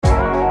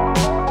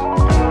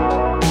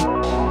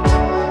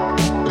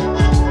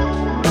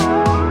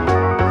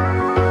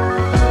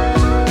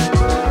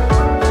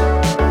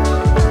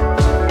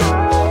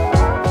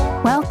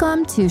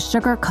to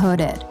Sugar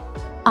Coated.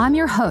 I'm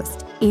your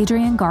host,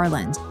 Adrienne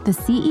Garland, the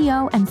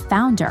CEO and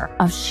founder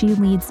of She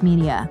Leads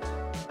Media.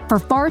 For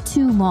far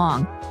too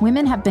long,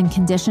 women have been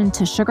conditioned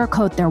to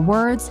sugarcoat their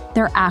words,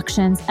 their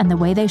actions, and the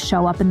way they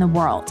show up in the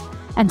world,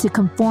 and to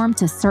conform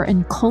to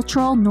certain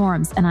cultural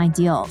norms and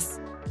ideals.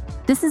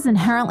 This is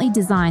inherently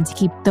designed to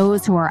keep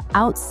those who are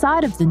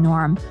outside of the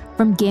norm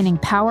from gaining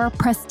power,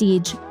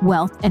 prestige,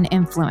 wealth, and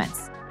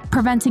influence,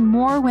 preventing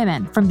more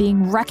women from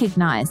being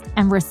recognized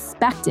and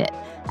respected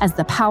as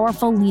the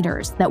powerful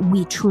leaders that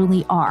we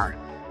truly are.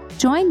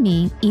 Join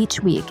me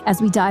each week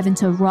as we dive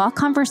into raw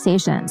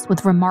conversations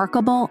with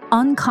remarkable,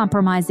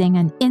 uncompromising,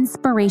 and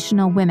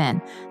inspirational women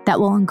that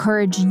will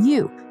encourage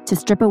you to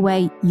strip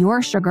away your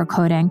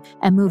sugarcoating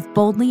and move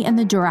boldly in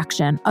the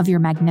direction of your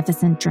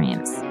magnificent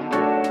dreams.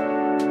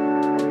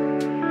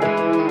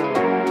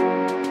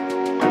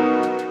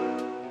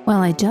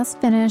 Well, I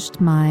just finished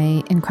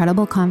my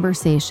incredible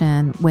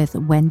conversation with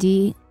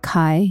Wendy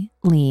Kai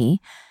Lee,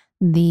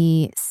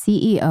 the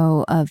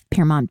CEO of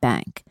Piermont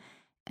Bank.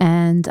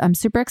 And I'm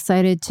super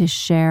excited to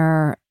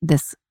share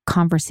this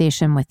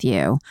conversation with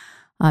you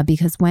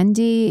because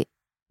Wendy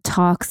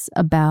talks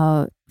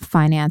about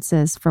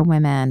finances for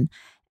women.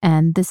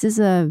 And this is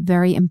a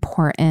very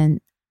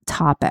important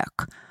topic.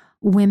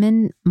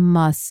 Women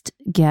must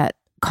get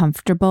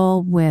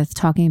comfortable with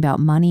talking about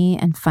money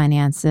and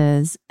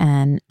finances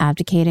and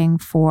advocating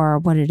for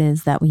what it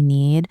is that we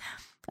need,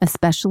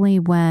 especially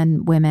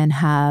when women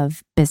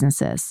have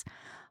businesses.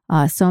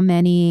 So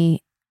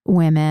many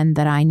women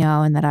that I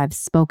know and that I've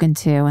spoken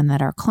to and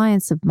that are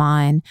clients of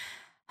mine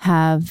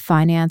have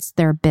financed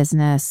their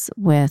business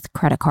with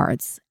credit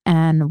cards.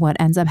 And what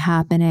ends up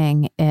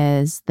happening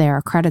is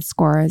their credit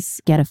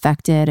scores get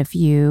affected. If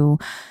you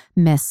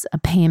miss a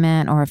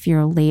payment or if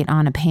you're late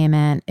on a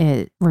payment,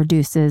 it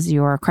reduces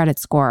your credit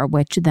score,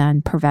 which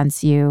then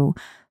prevents you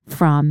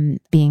from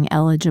being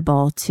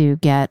eligible to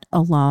get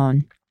a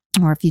loan.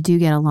 Or if you do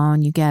get a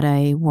loan, you get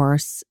a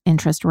worse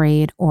interest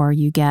rate, or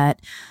you get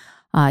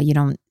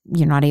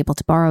you're not able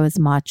to borrow as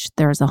much.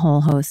 There's a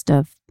whole host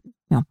of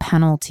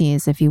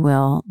penalties, if you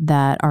will,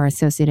 that are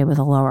associated with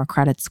a lower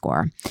credit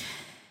score.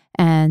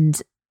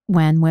 And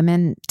when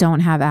women don't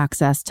have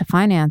access to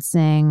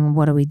financing,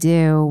 what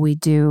do? We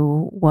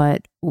do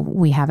what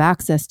we have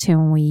access to,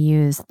 and we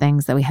use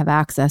things that we have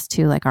access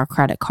to, like our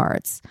credit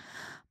cards.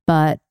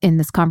 But in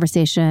this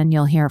conversation,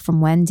 you'll hear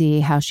from Wendy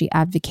how she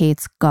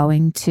advocates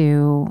going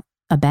to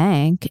a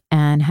bank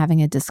and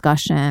having a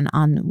discussion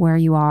on where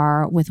you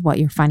are with what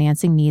your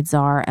financing needs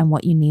are and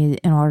what you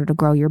need in order to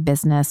grow your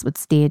business with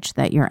stage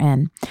that you're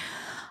in.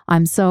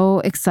 I'm so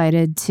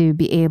excited to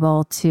be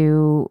able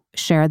to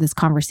share this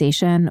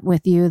conversation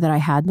with you that I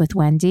had with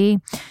Wendy,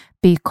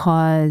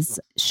 because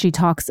she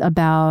talks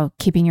about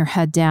keeping your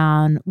head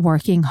down,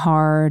 working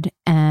hard,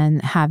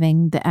 and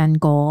having the end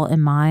goal in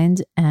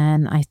mind.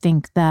 And I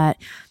think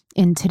that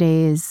in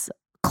today's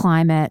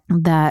climate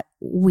that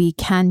we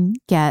can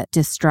get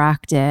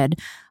distracted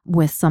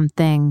with some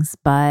things,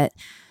 but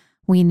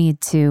we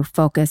need to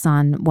focus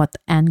on what the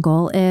end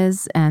goal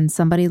is. And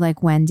somebody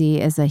like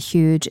Wendy is a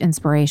huge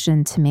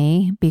inspiration to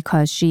me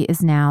because she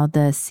is now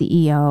the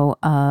CEO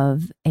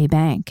of a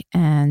bank.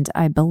 And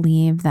I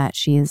believe that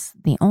she is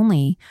the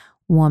only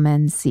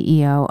woman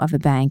CEO of a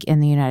bank in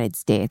the United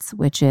States,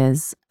 which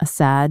is a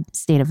sad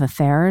state of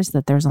affairs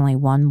that there's only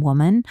one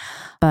woman,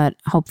 but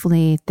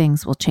hopefully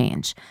things will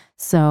change.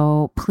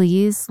 So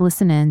please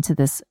listen in to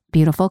this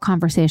beautiful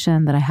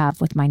conversation that I have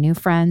with my new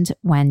friend,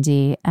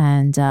 Wendy.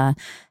 And,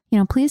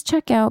 please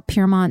check out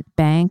Piermont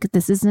Bank.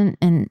 This isn't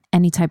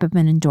any type of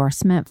an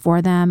endorsement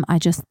for them. I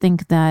just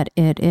think that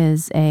it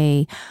is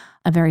a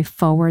very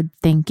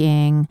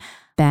forward-thinking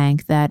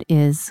bank that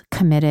is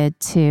committed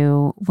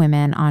to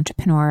women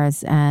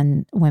entrepreneurs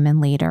and women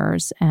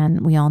leaders.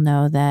 And we all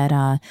know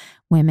that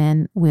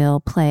women will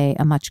play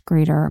a much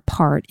greater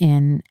part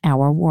in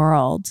our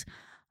world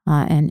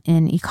and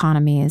in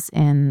economies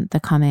in the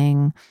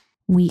coming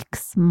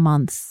weeks,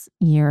 months,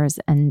 years,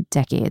 and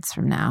decades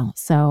from now.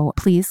 So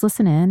please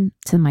listen in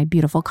to my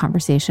beautiful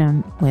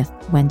conversation with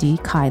Wendy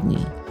Kai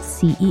Lee,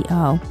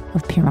 CEO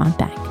of Piermont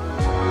Bank.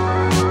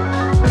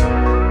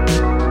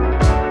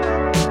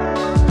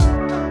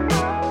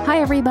 Hi,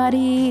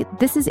 everybody.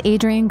 This is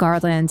Adrienne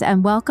Garland,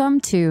 and welcome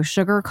to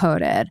Sugar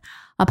Coated,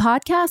 a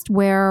podcast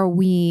where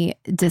we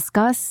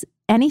discuss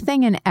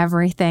anything and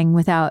everything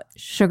without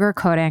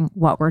sugarcoating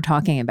what we're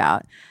talking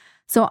about.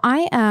 So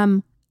I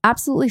am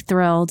absolutely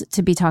thrilled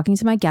to be talking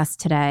to my guest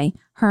today.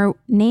 Her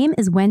name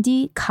is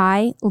Wendy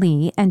Kai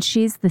Lee, and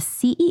she's the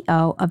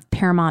CEO of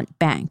Piermont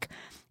Bank.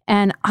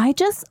 And I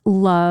just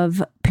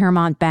love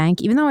Piermont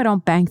Bank, even though I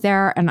don't bank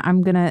there, and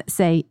I'm going to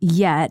say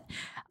yet.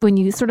 When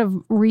you sort of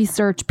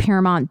research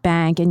Piermont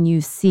Bank and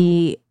you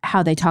see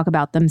how they talk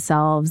about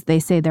themselves, they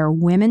say they're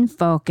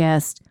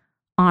women-focused,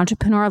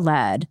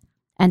 entrepreneur-led,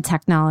 and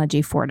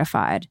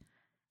technology-fortified.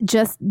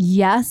 Just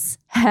yes,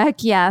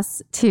 heck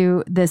yes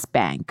to this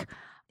bank.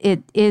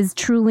 It is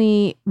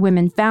truly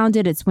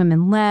women-founded. It's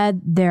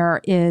women-led. There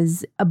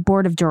is a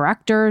board of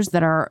directors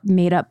that are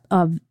made up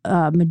of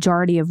a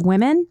majority of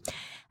women.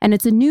 And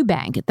it's a new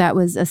bank that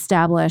was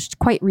established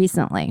quite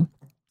recently.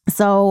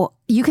 So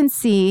you can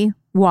see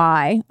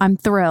why I'm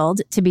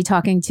thrilled to be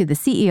talking to the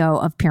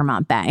CEO of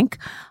Piermont Bank.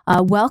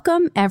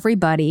 Welcome,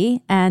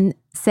 everybody, and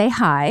say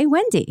hi,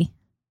 Wendy.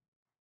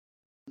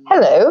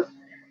 Hello.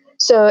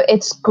 So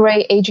it's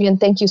great, Adrienne.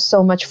 Thank you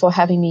so much for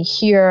having me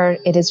here.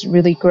 It is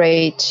really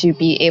great to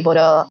be able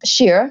to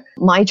share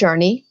my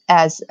journey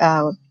as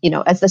as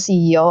the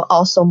CEO.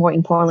 Also, more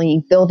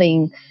importantly,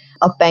 building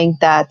a bank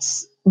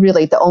that's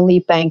really the only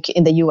bank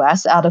in the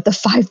U.S. out of the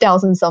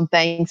 5,000 some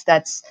banks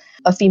that's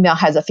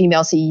has a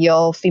female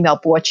CEO, female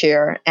board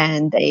chair,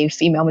 and a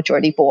female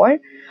majority board.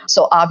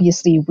 So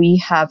obviously, we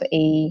have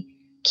a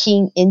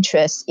keen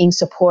interest in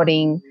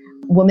supporting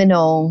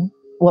women-owned,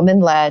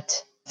 women-led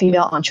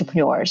female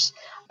entrepreneurs,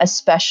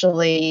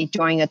 especially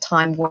during a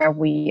time where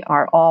we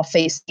are all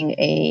facing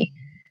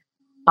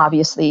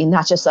obviously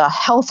not just a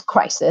health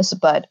crisis,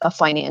 but a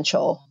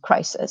financial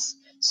crisis.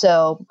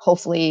 So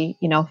hopefully,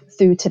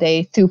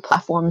 through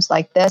platforms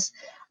like this,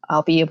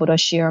 I'll be able to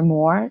share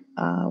more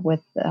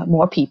with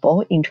more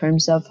people in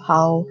terms of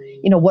how,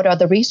 what are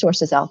the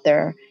resources out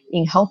there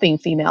in helping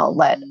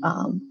female-led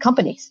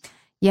companies.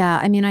 Yeah,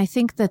 I mean, I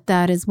think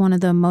that is one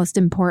of the most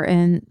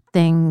important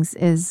things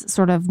is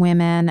sort of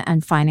women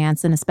and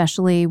finance, and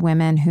especially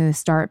women who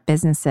start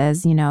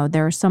businesses.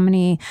 There are so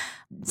many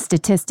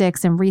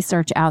statistics and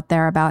research out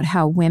there about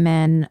how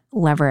women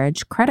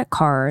leverage credit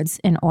cards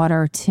in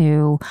order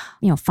to,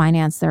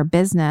 finance their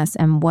business.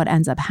 And what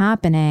ends up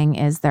happening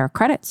is their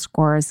credit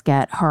scores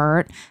get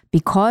hurt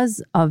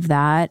because of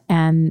that,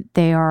 and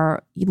they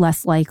are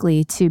less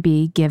likely to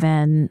be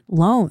given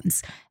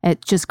loans.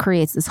 It just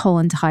creates this whole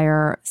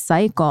entire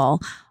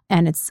cycle,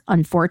 and it's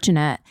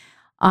unfortunate.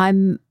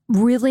 I'm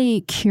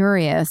really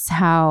curious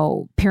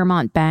how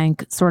Piermont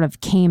Bank sort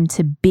of came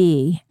to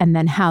be, and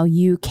then how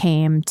you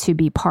came to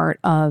be part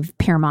of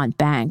Piermont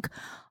Bank.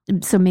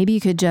 So maybe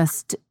you could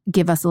just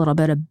give us a little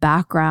bit of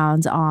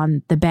background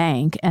on the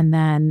bank, and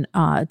then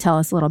tell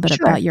us a little bit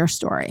about your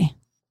story.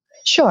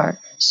 Sure.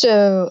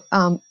 So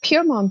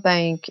Piermont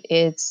Bank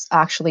is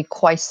actually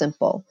quite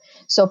simple.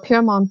 So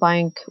Piermont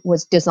Bank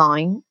was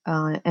designed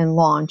and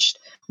launched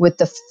with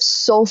the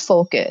sole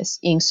focus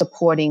in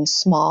supporting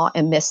small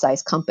and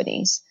mid-sized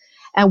companies.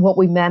 And what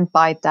we meant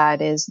by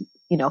that is,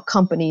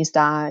 companies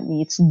that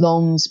needs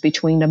loans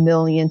between $1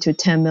 million to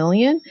 $10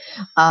 million.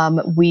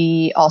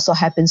 We also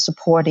have been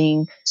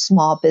supporting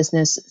small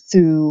business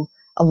through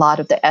a lot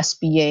of the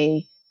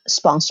SBA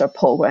sponsor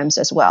programs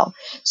as well.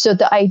 So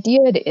the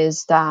idea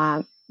is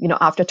that,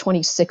 after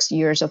 26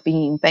 years of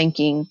being in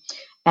banking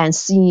and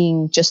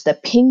seeing just the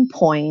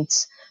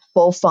pinpoints,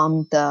 both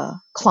from the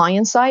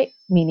client side,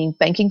 meaning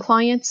banking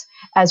clients,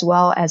 as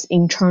well as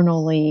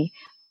internally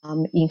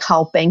in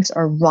how banks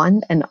are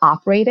run and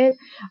operated,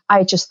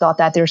 I just thought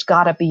that there's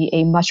got to be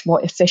a much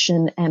more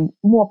efficient and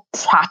more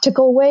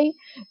practical way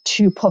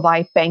to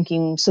provide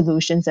banking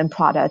solutions and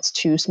products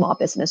to small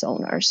business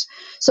owners.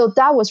 So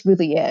that was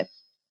really it.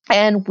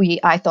 And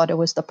I thought it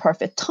was the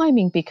perfect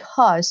timing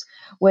because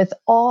with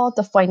all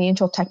the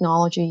financial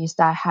technologies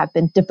that have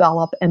been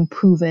developed and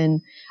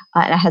proven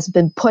and has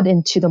been put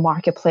into the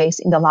marketplace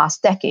in the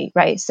last decade,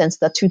 right, since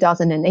the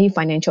 2008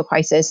 financial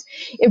crisis,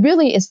 it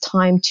really is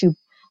time to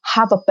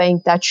have a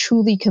bank that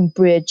truly can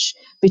bridge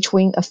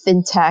between a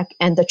fintech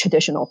and the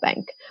traditional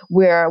bank,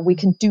 where we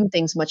can do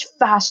things much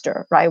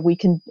faster, right? We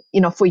can,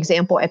 for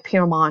example, at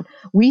Piermont,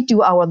 we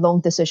do our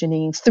loan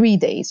decisioning in 3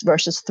 days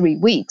versus 3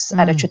 weeks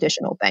at a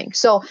traditional bank.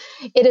 So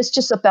it is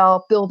just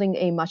about building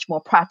a much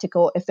more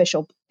practical,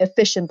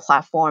 efficient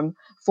platform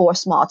for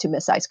small to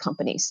mid-sized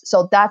companies.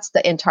 So that's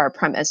the entire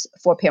premise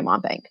for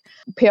Piermont Bank.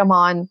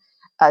 Piermont,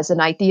 as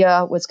an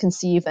idea, was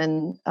conceived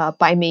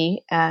by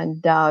me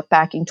and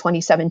back in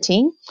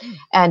 2017,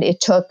 and it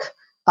took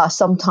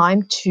some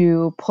time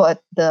to put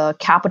the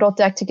capital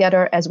deck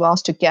together as well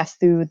as to get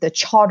through the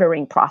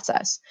chartering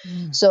process.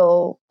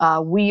 So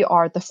we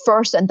are the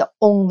first and the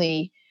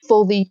only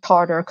fully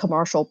chartered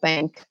commercial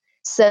bank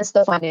since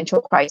the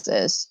financial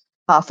crisis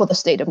for the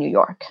state of New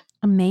York.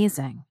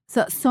 Amazing.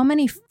 So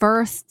many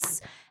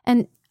firsts,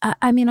 and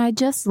I mean, I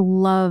just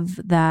love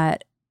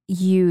that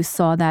you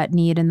saw that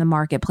need in the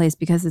marketplace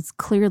because it's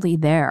clearly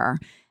there,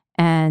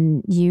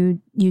 and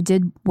you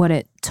did what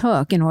it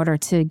took in order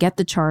to get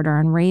the charter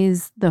and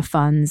raise the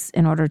funds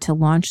in order to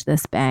launch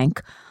this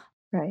bank.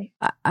 Right.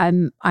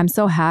 I'm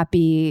so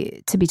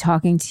happy to be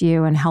talking to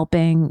you and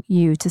helping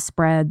you to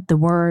spread the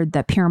word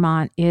that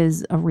Piermont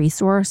is a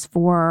resource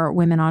for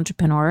women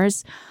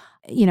entrepreneurs.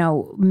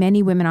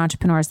 Many women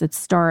entrepreneurs that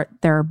start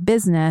their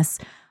business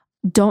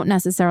don't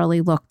necessarily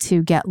look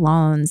to get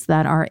loans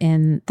that are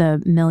in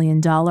the $1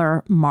 million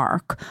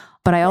mark.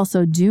 But I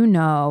also do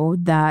know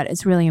that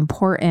it's really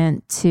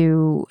important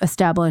to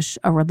establish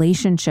a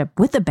relationship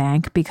with the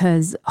bank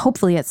because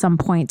hopefully at some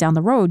point down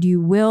the road,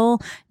 you will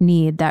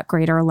need that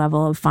greater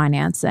level of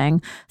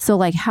financing.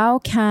 So how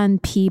can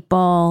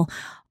people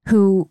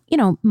who,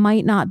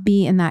 might not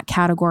be in that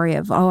category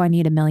of, I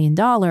need $1 million,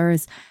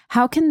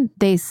 how can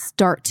they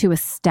start to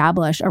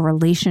establish a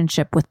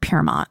relationship with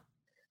Piermont?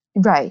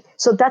 Right.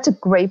 So that's a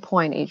great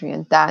point,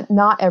 Adrian, that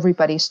not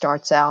everybody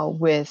starts out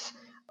with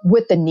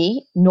the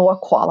need nor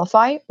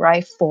qualify,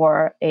 right,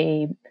 for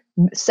a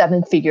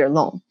seven-figure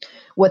loan.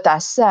 With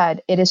that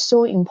said, it is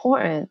so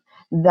important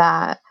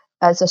that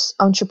as an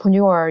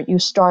entrepreneur, you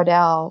start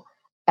out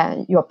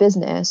and your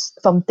business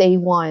from day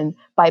one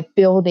by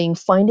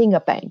finding a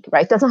bank,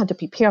 right? It doesn't have to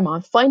be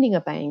Piermont, finding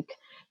a bank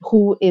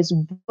who is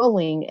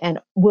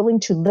willing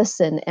to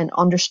listen and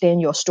understand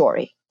your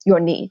story, your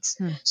needs.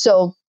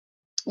 So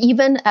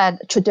even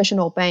at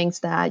traditional banks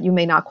that you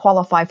may not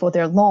qualify for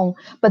their loan,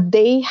 but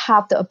they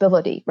have the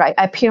ability, right?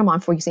 At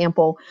Piermont, for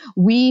example,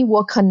 we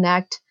will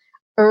connect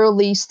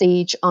early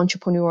stage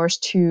entrepreneurs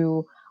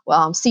to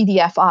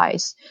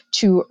CDFIs,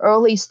 to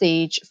early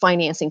stage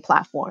financing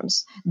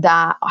platforms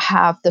that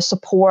have the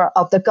support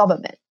of the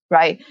government,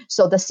 right?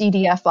 So the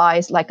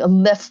CDFIs, like a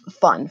LIFT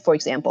fund, for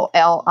example,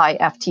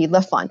 LIFT,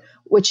 LIFT fund,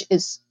 which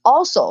is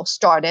also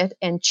started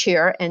and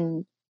chaired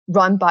and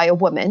run by a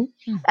woman,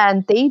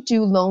 and they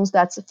do loans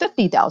that's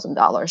 $50,000,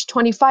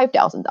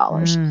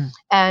 $25,000.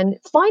 And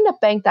find a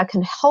bank that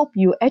can help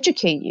you,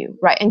 educate you,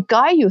 right, and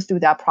guide you through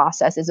that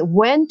process. Is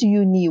when do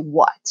you need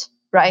what,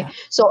 right? Yeah.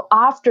 So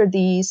after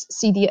these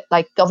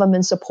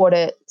government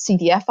supported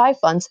CDFI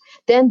funds,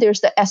 then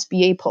there's the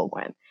SBA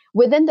program.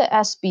 Within the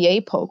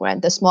SBA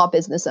program, the Small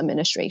Business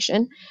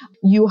Administration,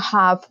 you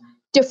have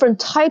different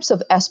types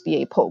of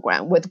SBA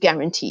program with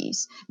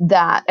guarantees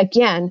that,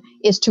 again,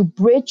 is to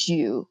bridge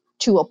you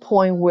to a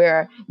point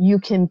where you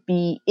can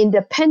be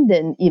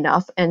independent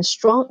enough and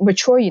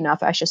mature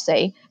enough, I should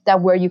say,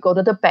 that where you go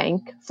to the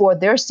bank for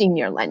their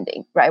senior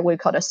lending, right? We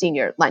call it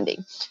senior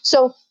lending.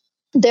 So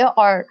there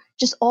are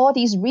just all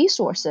these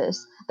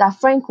resources that,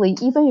 frankly,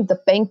 even if the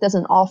bank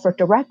doesn't offer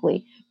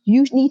directly,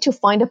 you need to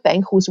find a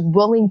bank who's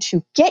willing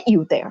to get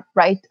you there,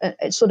 right?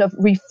 Sort of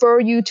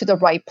refer you to the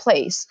right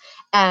place.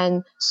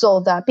 And so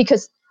that,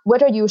 because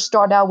whether you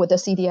start out with a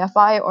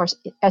CDFI or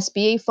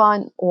SBA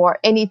fund or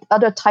any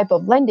other type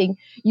of lending,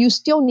 you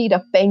still need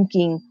a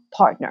banking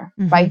partner,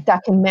 right,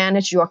 that can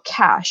manage your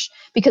cash.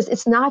 Because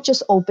it's not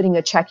just opening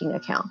a checking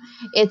account.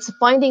 It's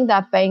finding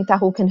that bank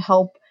who can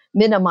help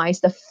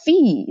minimize the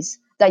fees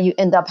that you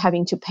end up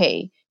having to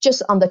pay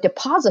just on the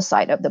deposit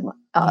side of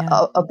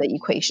the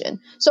equation.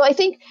 So I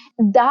think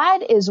that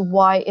is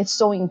why it's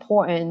so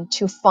important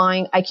to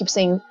find, I keep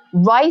saying,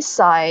 right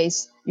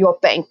size your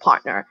bank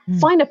partner.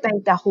 Find a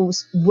bank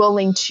who's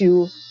willing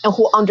to and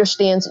who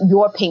understands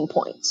your pain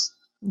points.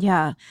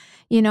 Yeah.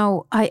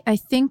 I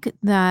think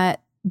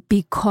that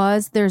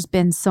because there's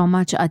been so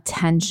much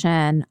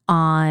attention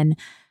on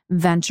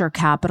venture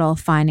capital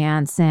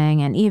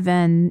financing and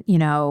even,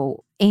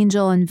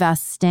 angel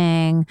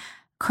investing,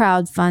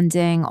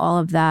 crowdfunding, all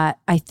of that,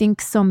 I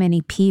think so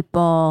many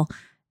people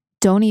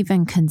don't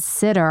even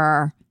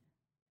consider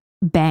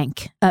a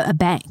bank,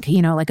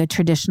 like a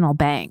traditional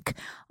bank.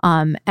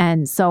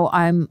 And so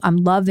I'm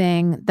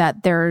loving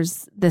that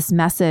there's this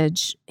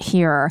message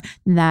here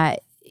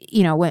that,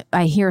 when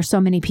I hear so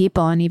many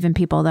people and even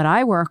people that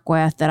I work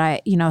with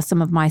that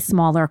some of my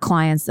smaller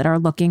clients that are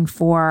looking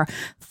for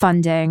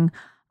funding,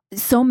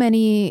 so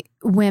many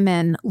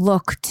women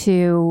look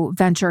to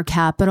venture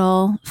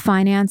capital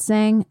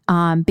financing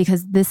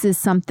because this is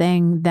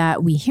something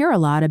that we hear a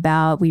lot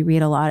about. We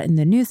read a lot in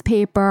the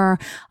newspaper.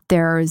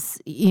 There's,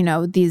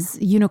 these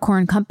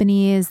unicorn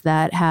companies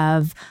that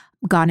have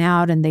gone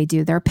out and they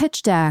do their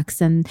pitch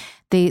decks and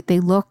they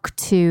look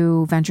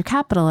to venture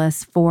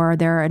capitalists for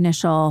their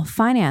initial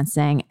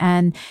financing.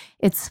 And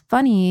it's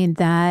funny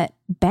that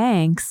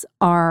banks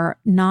are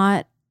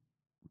not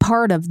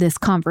part of this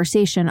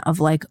conversation of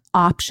like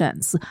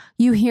options.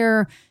 You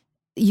hear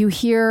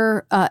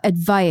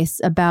advice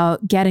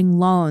about getting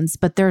loans,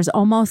 but there's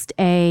almost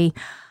a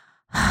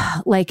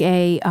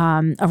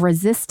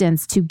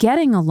resistance to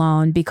getting a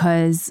loan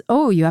because,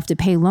 you have to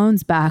pay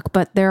loans back.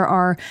 But there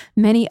are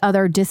many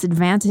other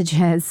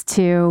disadvantages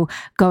to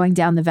going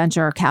down the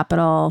venture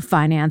capital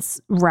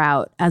finance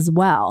route as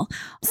well.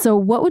 So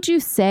what would you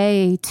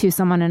say to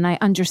someone, and I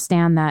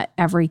understand that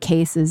every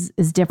case is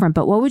different,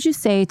 but what would you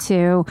say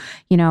to,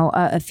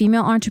 a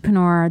female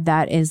entrepreneur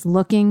that is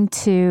looking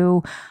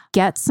to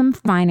get some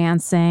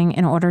financing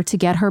in order to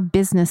get her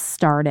business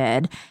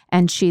started.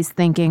 And she's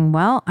thinking,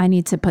 well, I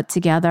need to put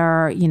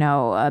together,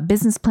 a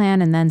business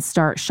plan and then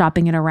start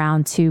shopping it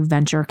around to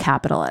venture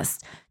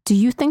capitalists. Do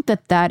you think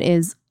that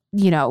is,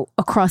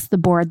 across the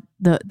board,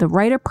 the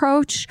right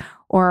approach?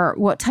 Or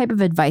what type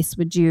of advice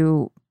would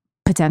you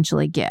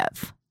potentially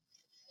give?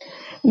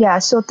 Yeah,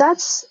 so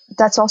that's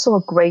also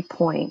a great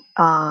point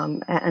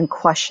and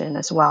question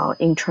as well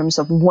in terms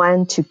of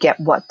when to get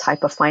what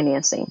type of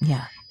financing.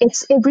 Yeah.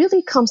 It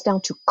really comes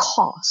down to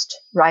cost,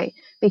 right?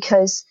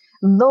 Because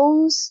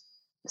loans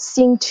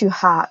seem to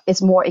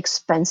it's more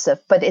expensive,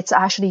 but it's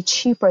actually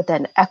cheaper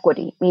than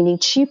equity, meaning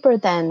cheaper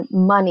than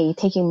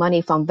taking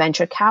money from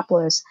venture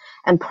capitalists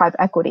and private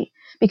equity,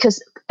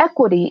 because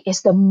equity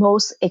is the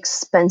most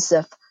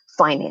expensive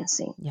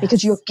financing. Yes.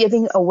 Because you're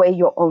giving away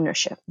your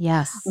ownership.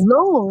 Yes.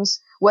 Loans,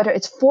 whether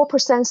it's 4%,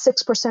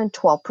 6%,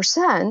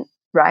 12%,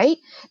 right?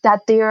 That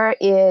there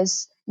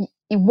is,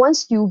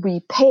 once you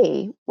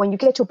repay, when you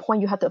get to a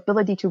point you have the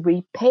ability to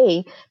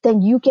repay,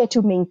 then you get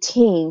to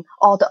maintain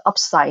all the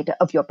upside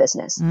of your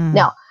business.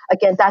 Now,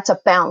 again, that's a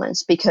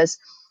balance, because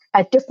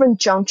at different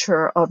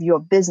juncture of your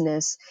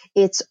business,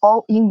 it's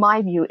all, in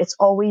my view, it's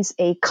always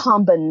a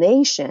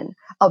combination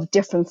of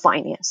different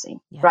financing,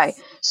 right?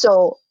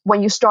 So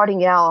when you're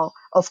starting out,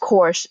 of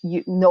course,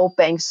 no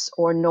banks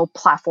or no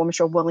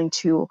platforms are willing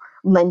to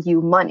lend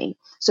you money.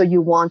 So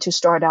you want to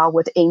start out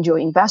with angel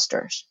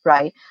investors,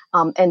 right?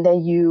 And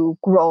then you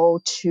grow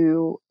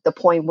to the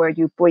point where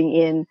you bring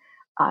in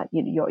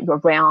your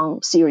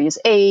round Series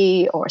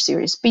A or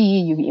Series B,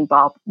 you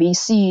involve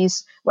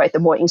VCs, right? The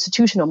more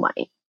institutional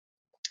money.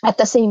 At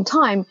the same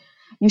time,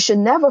 you should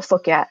never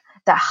forget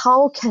that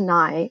how can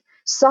I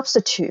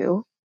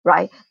substitute,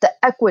 right, the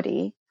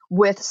equity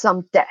with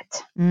some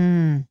debt,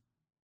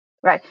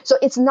 right? So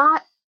it's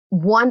not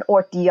one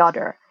or the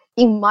other.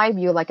 In my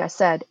view, like I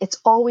said, it's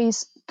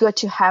always good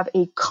to have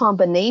a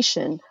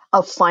combination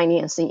of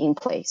financing in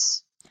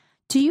place.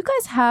 Do you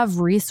guys have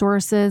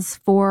resources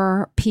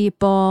for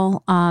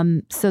people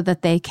so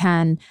that they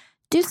can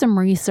do some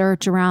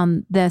research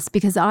around this?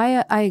 Because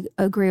I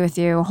agree with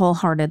you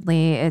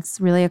wholeheartedly. It's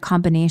really a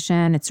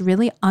combination. It's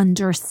really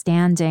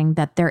understanding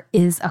that there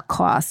is a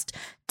cost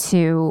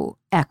to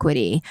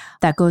equity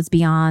that goes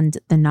beyond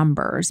the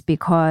numbers,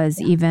 because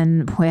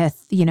even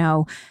with,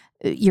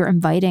 you're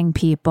inviting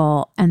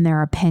people and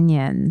their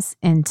opinions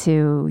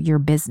into your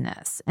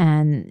business,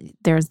 and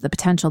there's the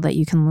potential that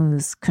you can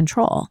lose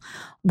control.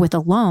 With a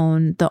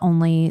loan, the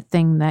only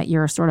thing that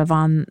you're sort of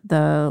on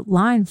the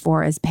line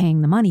for is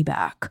paying the money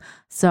back.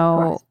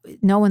 So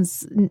no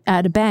one's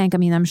at a bank. I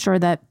mean, I'm sure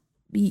that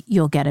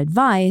you'll get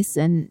advice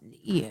and,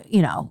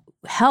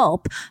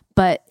 help,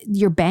 but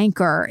your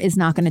banker is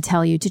not going to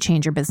tell you to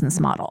change your business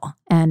model.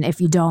 And if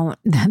you don't,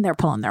 then they're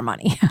pulling their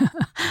money.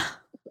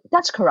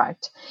 That's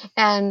correct.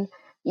 And,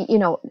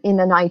 in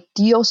an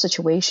ideal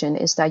situation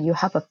is that you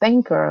have a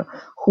banker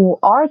who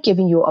are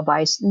giving you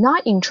advice,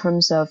 not in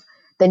terms of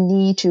the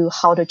need to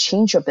how to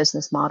change your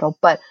business model,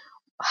 but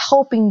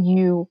helping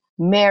you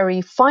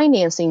marry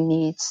financing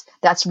needs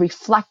that's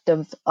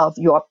reflective of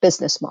your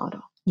business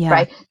model,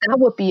 right? That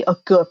would be a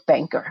good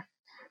banker,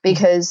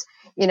 because,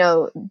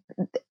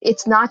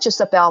 it's not just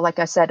about, like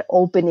I said,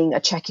 opening a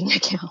checking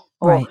account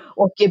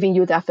or giving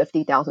you that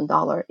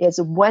 $50,000. It's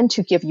when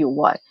to give you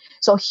what.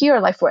 So here,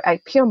 like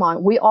at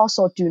Peermont, we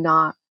also do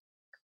not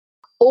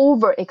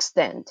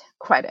overextend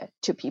credit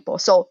to people.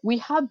 So we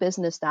have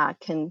business that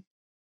can,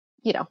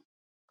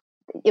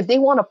 if they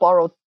want to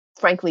borrow,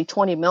 frankly,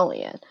 $20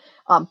 million,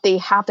 they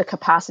have the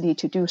capacity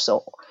to do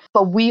so.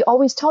 But we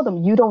always tell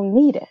them, you don't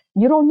need it.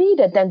 You don't need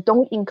it, then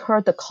don't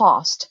incur the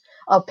cost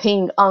of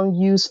paying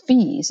unused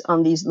fees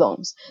on these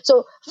loans.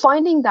 So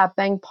finding that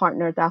bank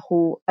partner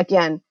who,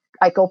 again,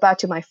 I go back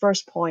to my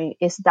first point,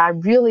 is that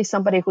really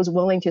somebody who's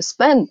willing to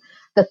spend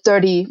the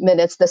 30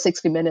 minutes, the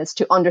 60 minutes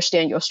to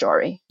understand your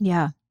story.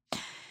 Yeah.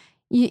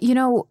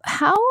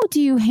 How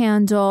do you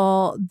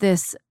handle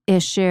this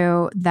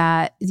issue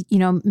that,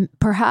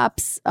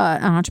 perhaps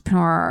an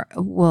entrepreneur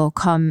will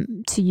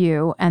come to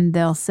you and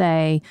they'll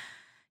say,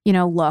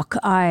 look,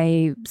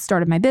 I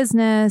started my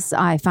business.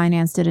 I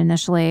financed it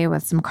initially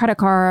with some credit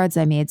cards.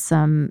 I made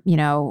some,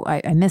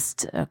 I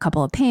missed a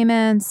couple of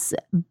payments,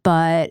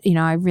 but,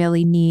 I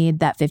really need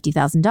that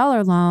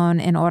 $50,000 loan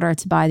in order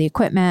to buy the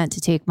equipment to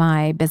take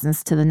my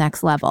business to the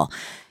next level.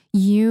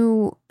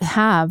 You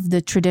have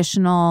the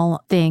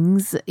traditional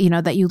things,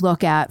 that you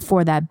look at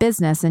for that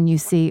business, and you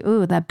see,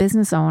 ooh, that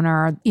business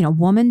owner,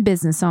 woman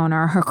business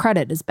owner, her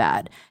credit is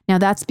bad. Now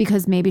that's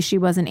because maybe she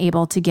wasn't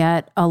able to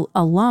get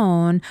a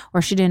loan,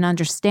 or she didn't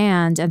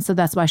understand. And so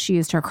that's why she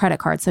used her credit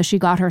card. So she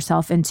got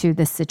herself into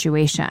this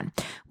situation,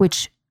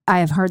 which I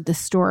have heard this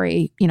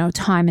story,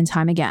 time and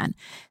time again.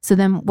 So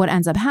then what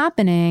ends up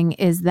happening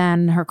is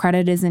then her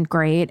credit isn't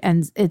great,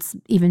 and it's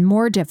even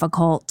more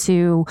difficult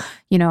to,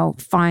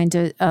 find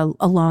a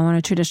loan,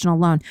 a traditional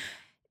loan.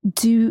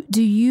 Do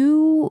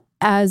you,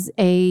 as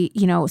a,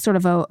 sort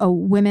of a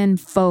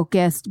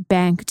women-focused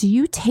bank, do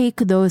you take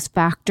those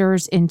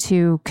factors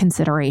into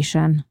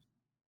consideration?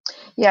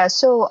 Yeah.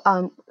 So,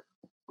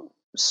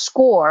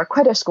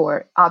 credit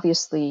score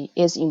obviously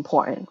is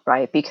important,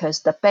 right?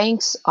 Because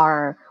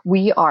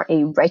we are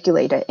a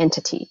regulated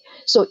entity.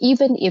 So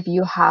even if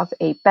you have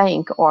a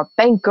bank or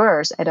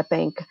bankers at a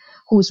bank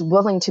who's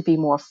willing to be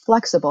more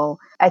flexible,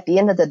 at the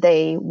end of the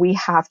day, we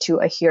have to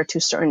adhere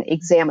to certain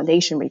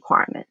examination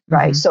requirement,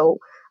 right? So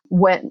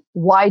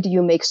why do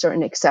you make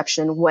certain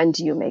exception? When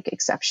do you make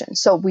exception?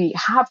 So we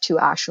have to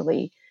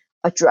actually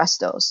address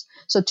those.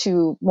 So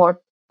to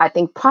more, I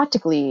think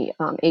practically,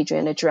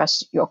 Adrian,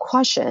 address your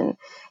question,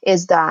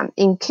 is that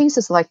in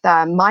cases like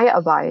that, my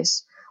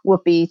advice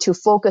would be to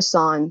focus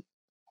on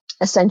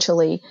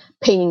essentially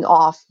paying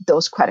off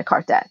those credit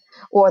card debt,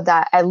 or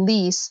that at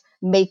least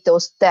make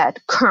those debt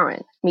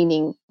current,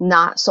 meaning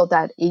not so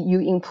that you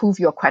improve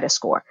your credit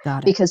score,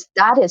 because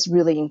that is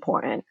really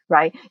important,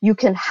 right? You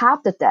can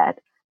have the debt,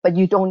 but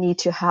you don't need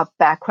to have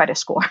bad credit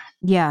score.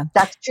 Yeah.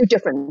 That's two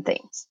different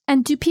things.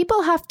 And do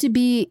people have to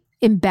be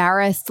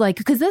embarrassed? Like,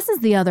 because this is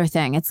the other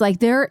thing. It's like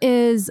there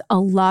is a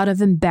lot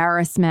of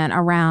embarrassment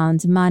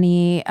around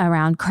money,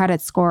 around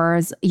credit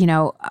scores.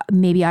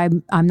 Maybe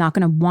I'm not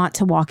going to want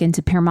to walk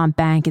into Piermont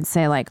Bank and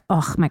say like,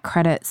 "Oh, my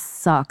credit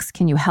sucks.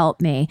 Can you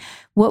help me?"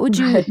 What would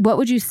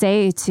you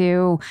say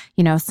to,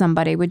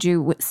 somebody? Would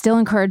you still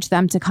encourage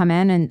them to come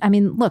in? And I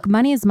mean, look,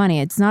 money is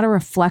money. It's not a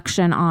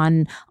reflection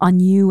on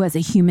you as a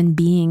human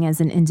being, as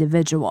an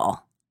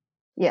individual.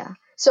 Yeah.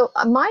 So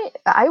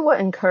I would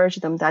encourage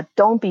them that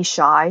don't be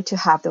shy to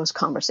have those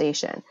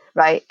conversations,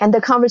 right? And the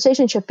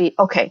conversation should be,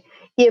 okay,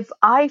 if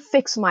I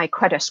fix my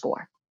credit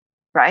score,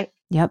 right?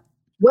 Yep.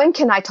 When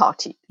can I talk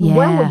to you? Yeah.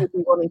 When will you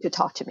be willing to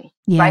talk to me?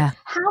 Yeah. Right?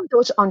 Have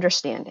those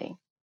understanding,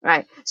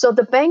 right? So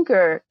the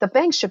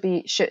bank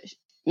should,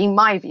 in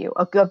my view,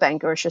 a good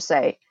banker should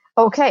say,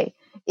 okay,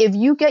 if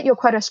you get your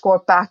credit score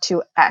back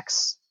to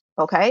X,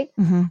 okay,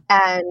 mm-hmm.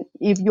 and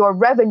if your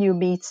revenue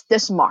meets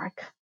this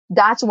mark,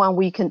 that's when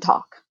we can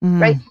talk,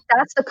 right?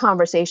 That's the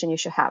conversation you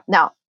should have.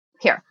 Now,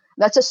 here,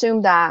 let's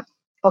assume that,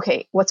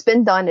 okay, what's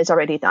been done is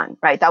already done,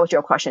 right? That was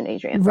your question,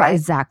 Adrienne, right?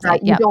 Exactly.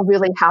 You don't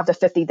really have the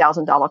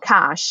 $50,000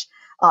 cash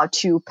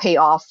to pay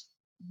off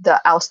the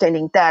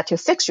outstanding debt to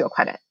fix your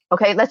credit.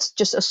 Okay, let's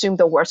just assume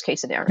the worst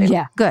case scenario.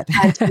 Yeah, good.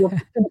 And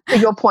to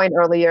your point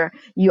earlier,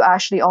 you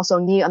actually also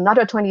need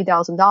another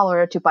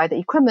 $20,000 to buy the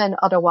equipment.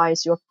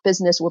 Otherwise, your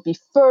business will be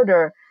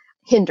further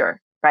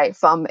hindered, right,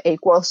 from a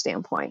growth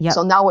standpoint. Yep.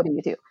 So now what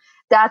do?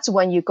 That's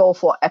when you go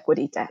for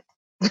equity debt.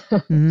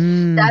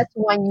 That's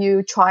when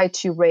you try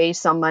to raise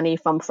some money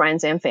from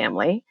friends and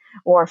family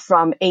or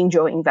from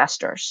angel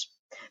investors,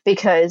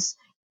 because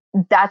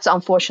that's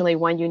unfortunately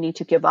when you need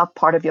to give up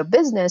part of your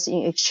business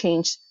in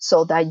exchange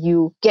so that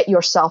you get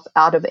yourself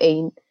out of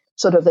a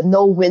sort of a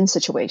no-win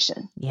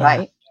situation,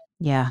 right?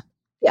 Yeah.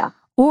 Yeah.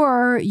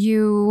 Or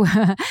you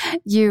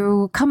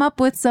come up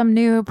with some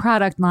new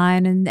product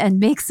line and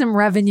make some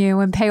revenue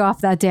and pay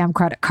off that damn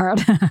credit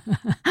card.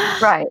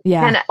 Right.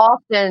 Yeah. And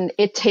often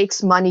it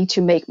takes money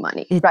to make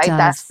money, right?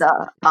 Does.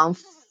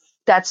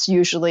 That's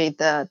usually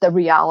the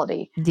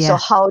reality. Yeah. So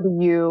how do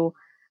you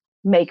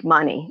make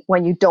money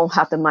when you don't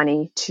have the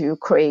money to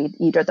create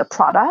either the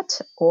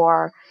product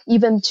or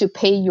even to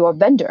pay your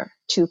vendor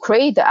to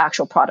create the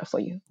actual product for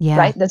you? Yeah.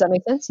 Right? Does that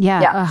make sense?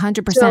 Yeah.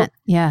 100%.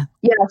 Yeah.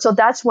 Yeah. So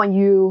that's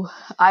when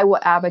I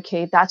would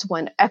advocate, that's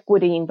when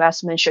equity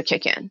investment should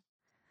kick in.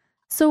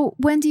 So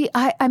Wendy,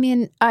 I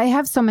mean, I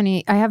have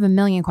a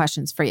million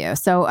questions for you.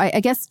 So I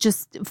guess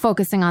just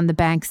focusing on the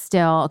bank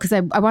still, because I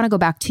want to go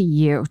back to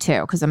you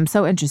too, because I'm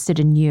so interested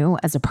in you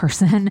as a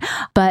person.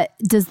 But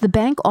does the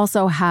bank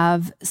also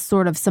have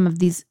sort of some of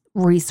these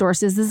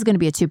resources? This is going to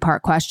be a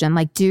two-part question.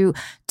 Like,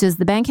 does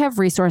the bank have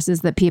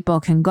resources that people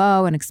can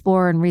go and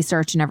explore and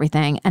research and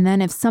everything? And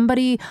then if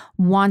somebody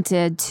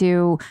wanted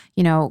to,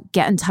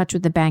 get in touch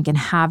with the bank and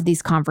have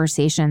these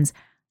conversations,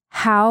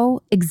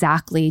 how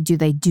exactly do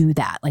they do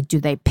that? Like, do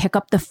they pick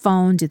up the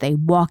phone? Do they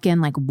walk in?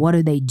 Like, what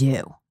do they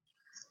do?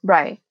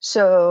 Right.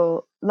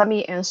 So let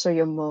me answer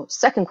your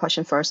second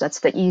question first. That's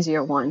the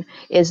easier one,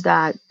 is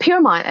that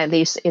Piermont at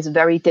least is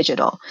very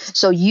digital.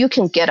 So you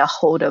can get a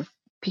hold of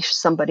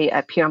somebody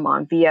at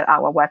Piermont via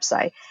our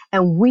website.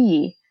 And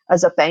we,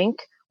 as a bank,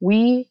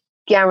 we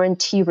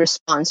guarantee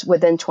response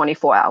within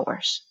 24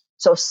 hours.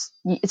 So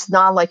it's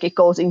not like it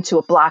goes into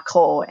a black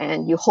hole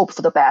and you hope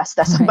for the best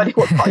that somebody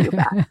will call you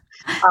back.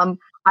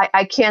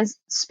 I can't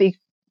speak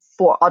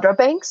for other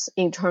banks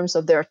in terms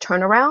of their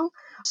turnaround.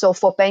 So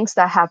for banks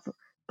that have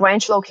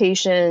branch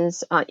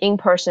locations, in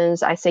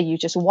persons, I say you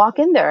just walk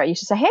in there. You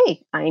just say,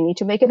 hey, I need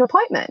to make an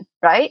appointment,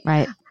 right?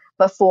 Right.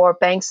 But for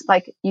banks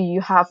like you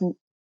have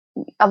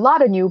a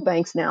lot of new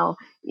banks now,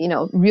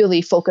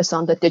 really focus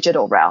on the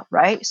digital route,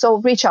 right? So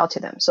reach out to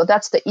them. So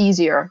that's the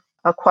easier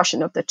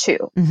question of the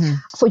two. Mm-hmm.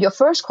 For your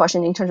first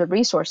question in terms of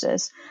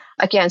resources,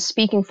 again,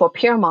 speaking for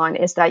Piermont,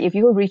 is that if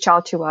you reach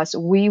out to us,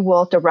 we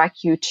will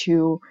direct you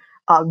to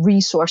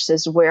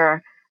resources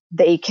where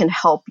they can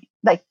help,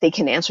 like they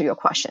can answer your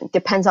question.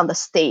 Depends on the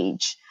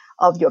stage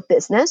of your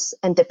business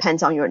and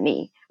depends on your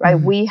need, right?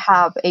 Mm-hmm. We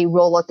have a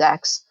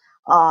Rolodex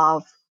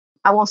of,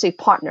 I won't say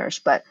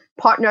partners, but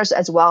partners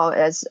as well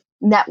as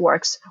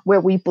networks where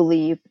we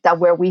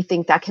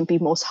think that can be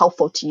most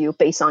helpful to you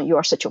based on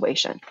your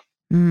situation.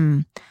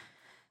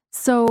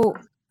 So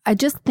I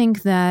just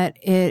think that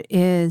it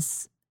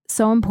is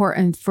so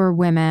important for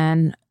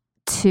women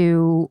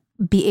to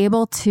be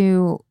able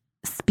to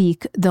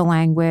speak the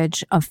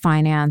language of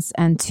finance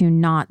and to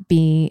not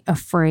be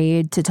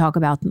afraid to talk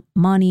about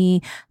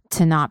money,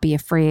 to not be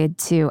afraid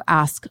to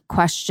ask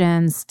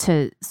questions,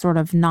 to sort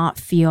of not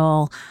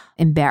feel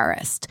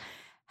embarrassed.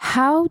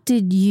 How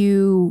did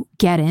you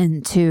get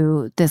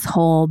into this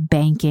whole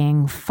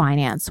banking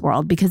finance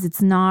world? Because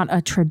it's not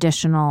a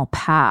traditional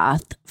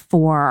path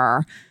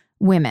for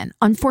women,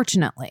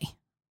 unfortunately.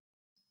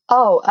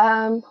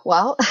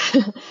 Well,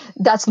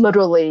 that's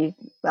literally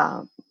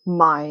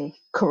my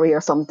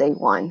career from day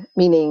one,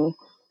 meaning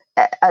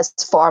as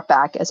far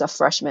back as a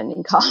freshman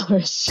in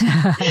college.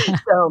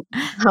 So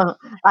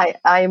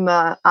I'm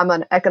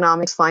an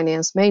economics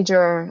finance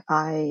major.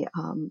 I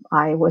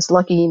was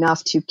lucky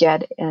enough to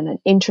get an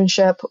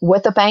internship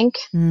with a bank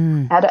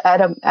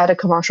at a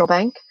commercial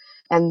bank,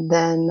 and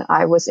then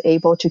I was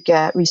able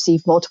to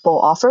receive multiple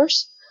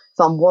offers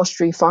from Wall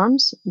Street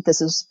firms.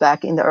 This is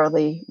back in the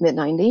early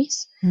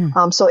mid-90s.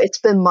 So it's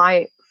been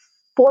my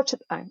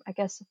fortunate, I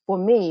guess for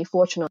me,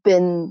 fortunate,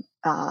 been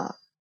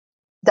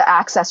the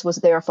access was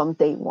there from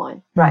day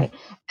one, right?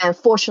 And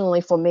fortunately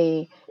for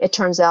me, it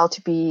turns out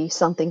to be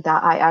something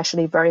that I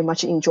actually very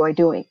much enjoy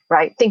doing,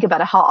 right? Think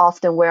about it, how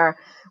often where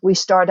we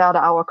start out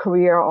our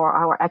career or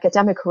our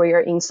academic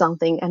career in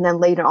something, and then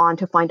later on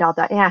to find out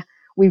that,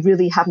 we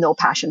really have no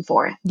passion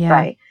for it,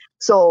 right?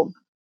 So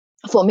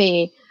for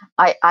me,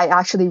 I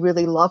actually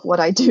really love what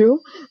I do.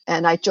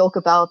 And I joke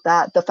about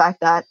that, the fact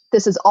that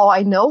this is all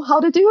I know how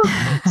to do.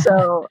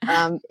 So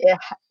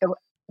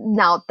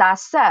now that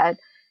said,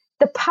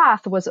 the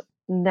path was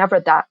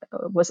never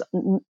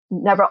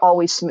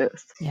always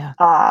smooth.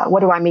 What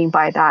do I mean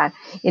by that?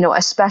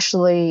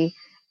 Especially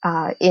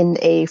in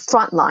a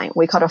frontline,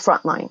 we call it a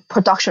frontline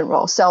production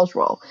role, sales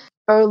role.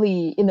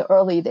 In the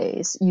early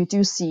days, you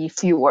do see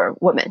fewer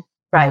women,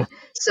 right?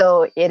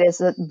 So it is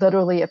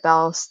literally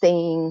about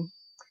staying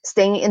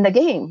in the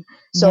game.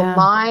 So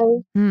my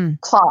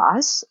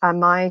class at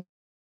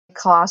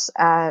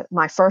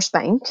my first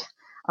bank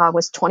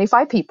was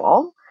 25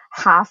 people.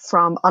 Half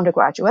from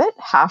undergraduate,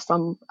 half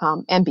from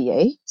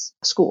MBA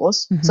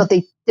schools. So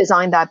they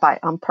designed that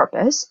on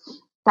purpose.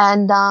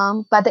 And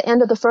by the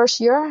end of the first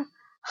year,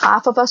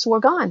 half of us were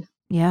gone.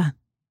 Yeah.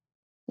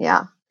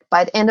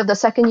 By the end of the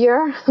second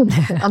year,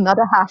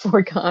 another half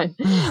were gone.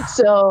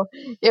 So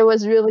it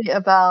was really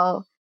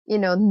about,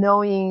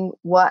 knowing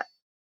what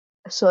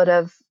sort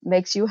of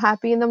makes you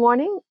happy in the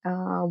morning.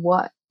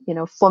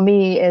 For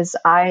me is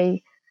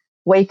I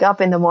wake up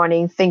in the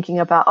morning thinking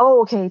about,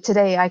 okay,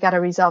 today I got to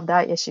resolve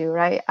that issue,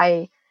 right?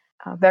 I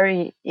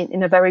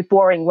in a very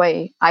boring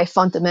way, I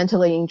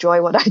fundamentally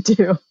enjoy what I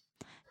do.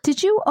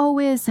 Did you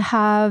always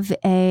have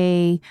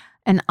an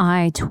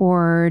eye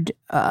toward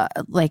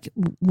like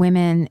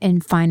women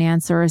in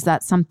finance, or is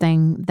that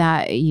something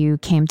that you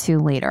came to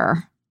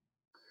later?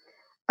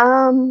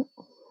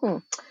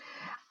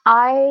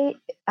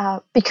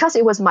 Because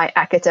it was my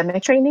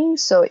academic training,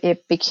 so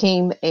it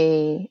became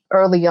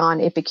early on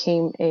a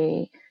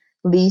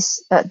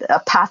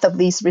path of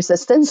least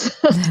resistance,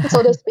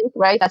 so to speak,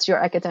 right? That's your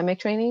academic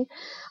training.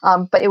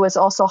 But it was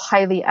also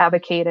highly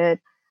advocated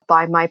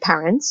by my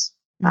parents,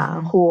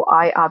 who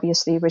I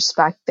obviously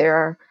respect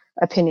their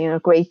opinion a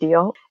great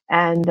deal.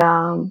 And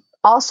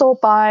also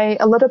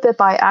a little bit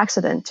by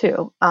accident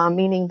too,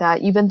 meaning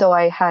that even though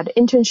I had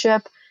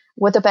internship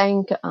with the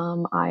bank,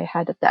 I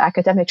had the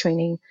academic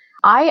training,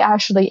 I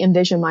actually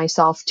envisioned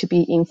myself to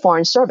be in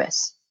foreign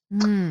service.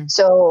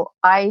 So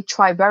I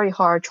tried very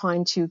hard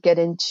trying to get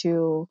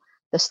into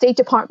the State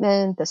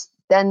Department,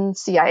 then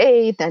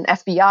CIA, then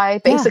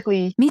FBI,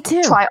 basically me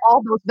too. Try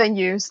all those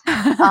venues.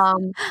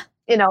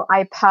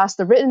 I passed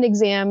the written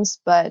exams,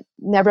 but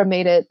never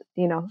made it,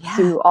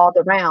 through all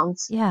the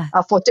rounds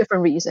for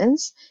different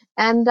reasons.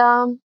 And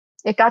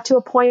it got to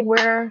a point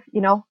where,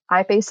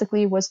 I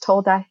basically was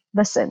told that,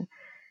 listen,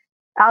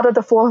 out of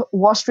the 4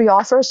 Wall Street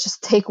offers,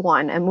 just take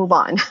one and move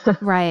on.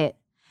 Right.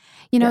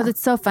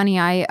 That's so funny.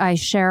 I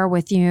share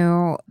with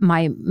you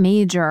my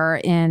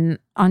major in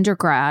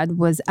undergrad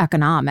was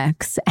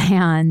economics.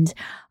 And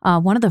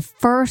one of the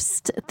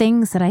first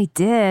things that I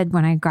did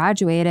when I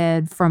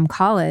graduated from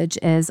college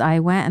is I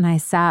went and I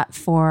sat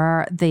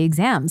for the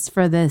exams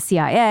for the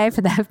CIA,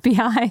 for the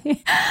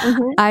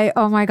FBI.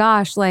 Oh my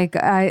gosh,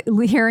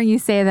 hearing you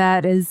say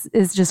that is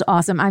just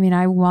awesome. I mean,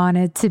 I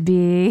wanted to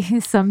be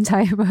some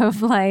type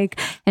of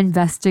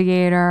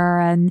investigator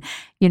and,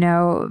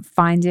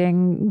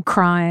 finding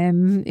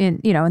crime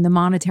in the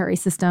monetary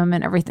system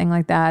and everything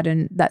like that.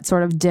 And that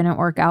sort of didn't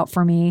work out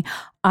for me.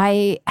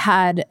 I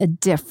had a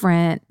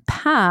different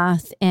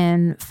path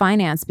in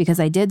finance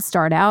because I did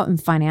start out in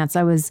finance.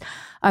 I was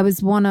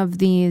one of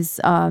these,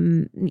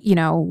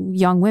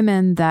 young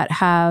women that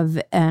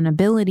have an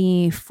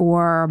ability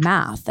for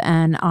math.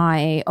 And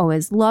I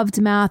always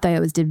loved math. I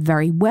always did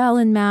very well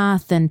in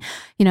math. And,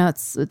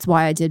 it's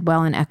why I did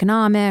well in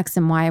economics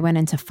and why I went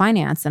into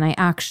finance. And I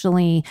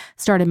actually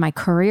started my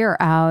career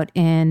out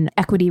in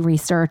equity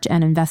research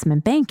and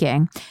investment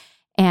banking.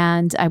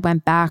 And I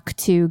went back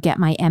to get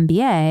my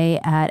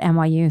MBA at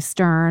NYU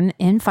Stern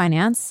in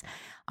finance.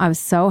 I was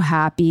so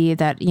happy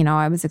that,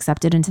 I was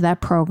accepted into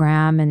that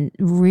program and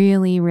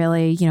really,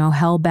 really,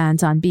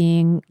 hell-bent on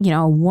being,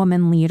 a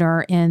woman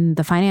leader in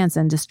the finance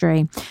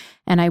industry.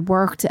 And I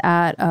worked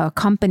at a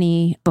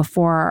company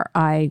before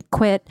I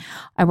quit.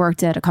 I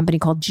worked at a company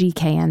called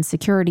GKN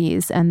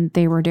Securities, and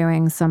they were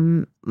doing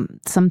some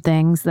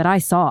things that I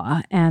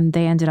saw and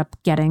they ended up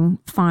getting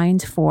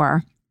fined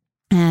for.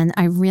 And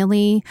I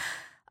really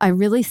I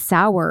really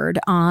soured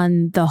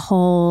on the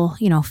whole,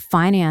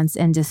 finance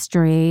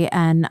industry.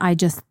 And I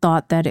just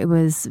thought that it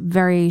was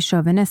very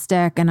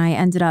chauvinistic. And I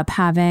ended up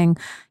having,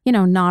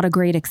 not a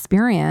great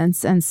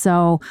experience. And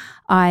so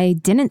I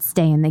didn't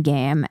stay in the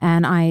game,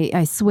 and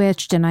I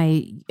switched, and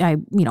I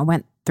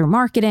went through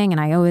marketing. And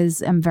I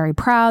always am very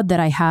proud that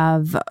I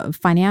have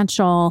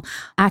financial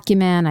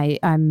acumen.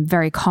 I'm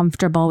very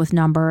comfortable with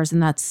numbers,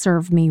 and that's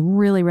served me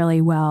really,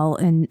 really well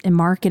in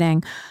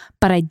marketing.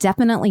 But I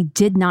definitely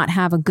did not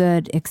have a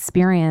good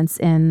experience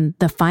in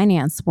the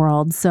finance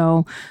world.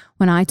 So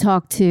when I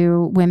talk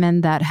to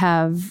women that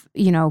have,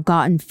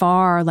 gotten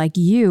far like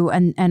you,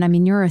 and I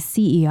mean, you're a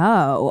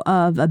CEO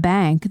of a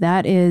bank,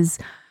 that is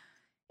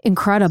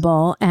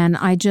incredible. And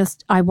I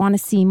want to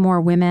see more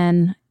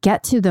women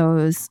get to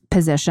those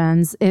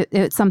positions.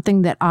 It's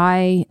something that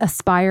I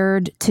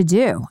aspired to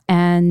do.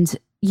 And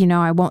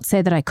I won't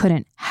say that I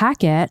couldn't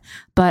hack it,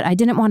 but I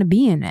didn't want to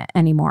be in it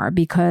anymore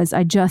because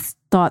I just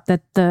thought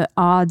that the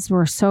odds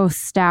were so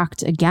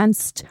stacked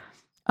against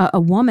a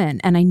woman.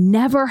 And I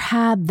never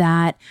had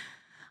that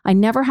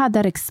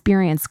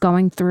experience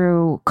going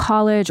through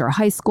college or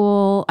high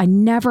school. I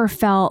never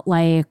felt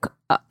like,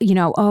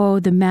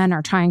 the men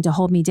are trying to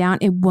hold me down.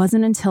 It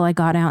wasn't until I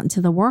got out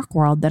into the work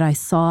world that I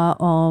saw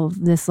all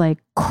this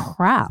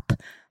crap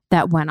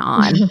that went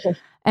on.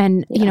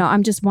 And,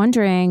 I'm just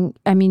wondering,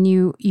 I mean,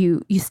 you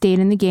stayed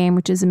in the game,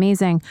 which is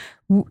amazing.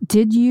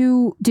 Did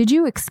you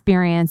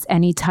experience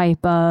any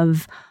type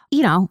of,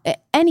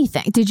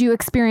 anything? Did you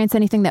experience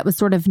anything that was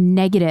sort of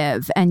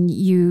negative and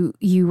you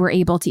were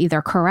able to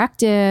either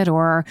correct it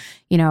or,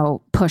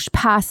 push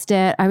past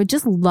it? I would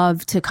just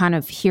love to kind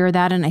of hear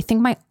that. And I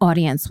think my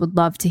audience would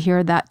love to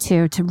hear that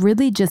too, to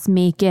really just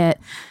make it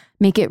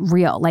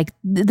real. Like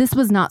this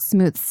was not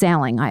smooth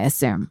sailing, I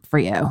assume, for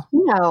you.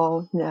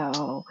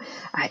 No.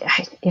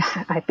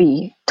 I'd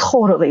be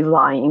totally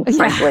lying,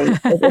 frankly.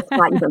 It's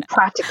not even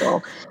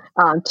practical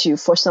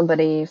for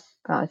somebody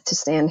to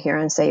stand here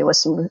and say it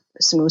was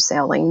smooth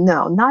sailing.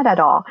 No, not at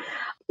all.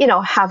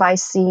 Have I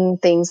seen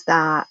things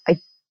that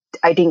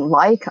I didn't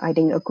like, I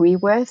didn't agree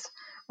with?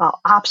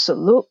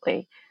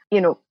 Absolutely.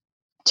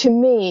 To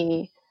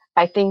me,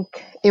 I think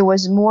it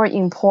was more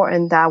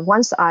important that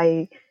once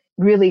I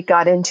really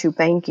got into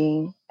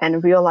banking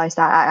and realized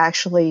that I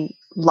actually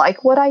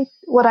like what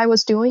I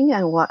was doing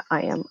and what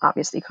I am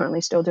obviously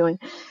currently still doing,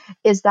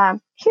 is that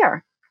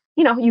here,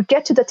 you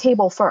get to the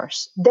table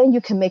first, then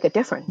you can make a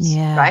difference,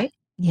 right?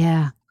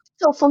 Yeah.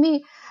 So for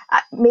me,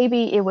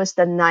 maybe it was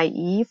the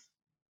naive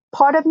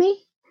part of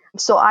me.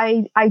 So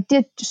I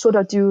did sort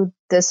of do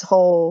this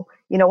whole,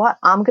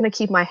 I'm going to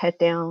keep my head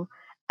down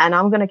and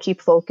I'm going to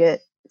keep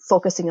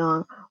focusing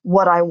on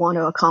what I want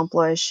to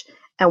accomplish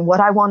and what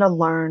I want to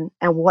learn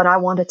and what I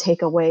want to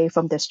take away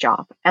from this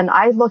job. And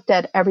I looked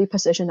at every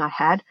position I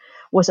had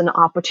was an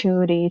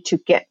opportunity to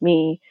get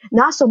me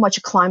not so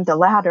much climb the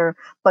ladder,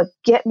 but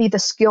get me the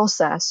skill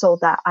set so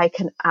that I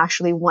can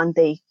actually one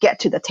day get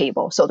to the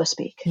table, so to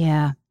speak.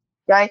 Yeah.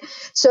 Right.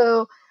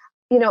 So,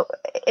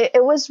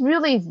 it was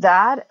really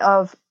that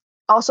of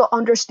also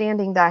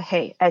understanding that,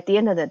 hey, at the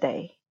end of the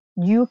day,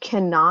 you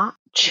cannot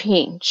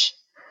change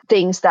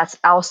things that's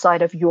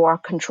outside of your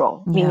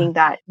control, meaning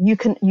that you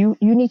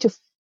need to,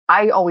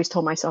 I always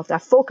told myself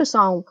that focus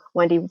on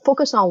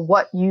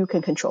what you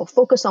can control,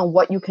 focus on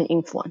what you can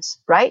influence,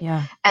 right?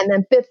 Yeah. And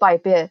then bit by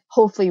bit,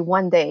 hopefully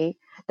one day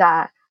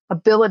that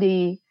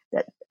ability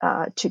that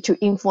to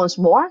influence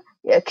more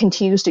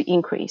continues to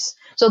increase.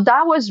 So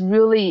that was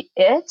really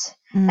it.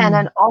 And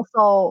then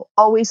also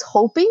always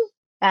hoping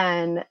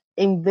and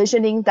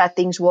envisioning that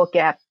things will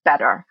get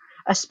better,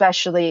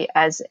 especially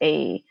as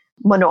a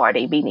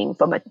minority, meaning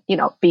from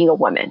being a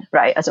woman,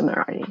 right, as a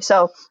minority.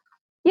 So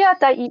yeah,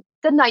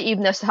 the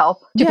naiveness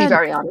helped, to be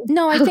very honest.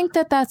 No, I think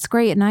that's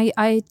great. And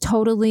I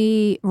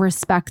totally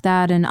respect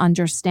that and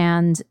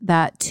understand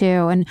that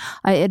too. And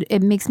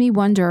it makes me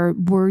wonder,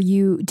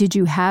 did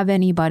you have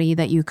anybody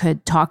that you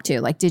could talk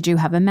to? Like, did you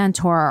have a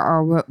mentor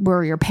or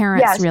were your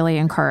parents really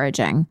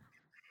encouraging?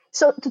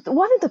 So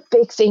one of the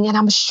big thing, and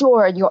I'm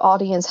sure your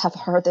audience have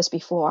heard this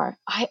before,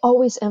 I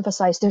always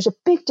emphasize there's a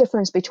big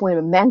difference between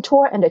a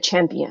mentor and a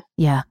champion.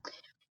 Yeah.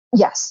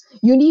 Yes,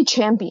 you need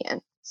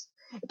champion.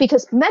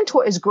 Because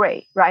mentor is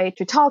great, right?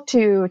 To talk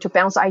to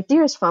bounce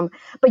ideas from,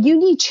 but you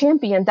need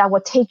champion that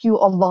will take you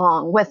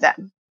along with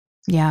them.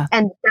 Yeah.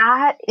 And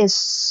that is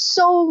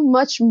so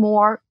much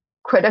more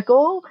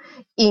critical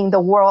in the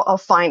world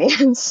of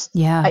finance.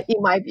 Yeah.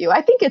 In my view,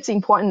 I think it's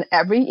important in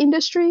every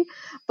industry,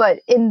 but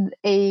in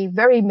a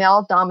very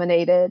male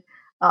dominated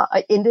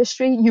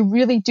industry, you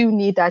really do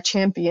need that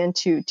champion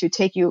to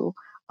take you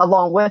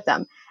along with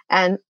them.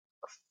 And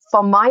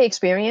from my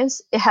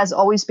experience, it has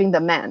always been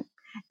the men.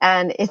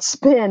 And it's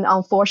been,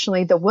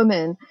 unfortunately, the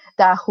women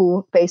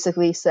who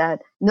basically said,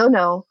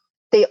 no,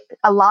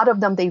 a lot of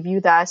them, they view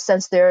that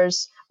since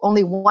there's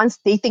only one,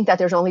 they think that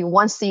there's only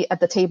one seat at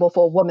the table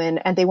for a woman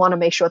and they want to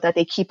make sure that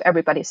they keep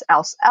everybody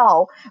else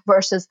out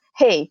versus,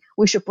 hey,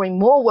 we should bring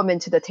more women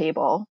to the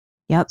table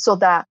so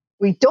that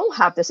we don't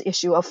have this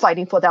issue of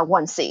fighting for that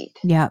one seat.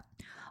 Yeah.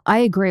 I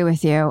agree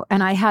with you.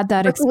 And I had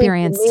that Luckily for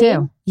experience me,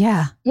 too.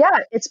 Yeah. yeah,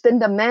 it's been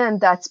the man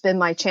that's been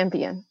my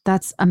champion.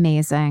 That's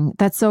amazing.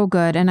 That's so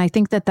good. And I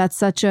think that that's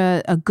such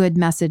a good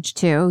message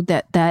too,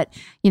 that,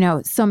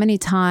 so many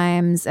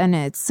times, and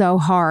it's so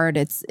hard.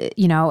 It's,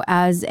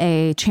 as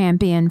a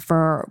champion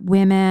for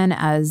women,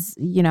 as,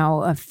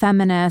 a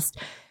feminist,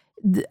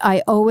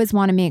 I always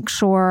want to make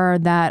sure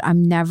that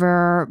I'm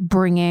never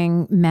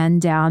bringing men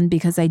down,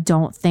 because I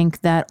don't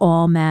think that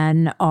all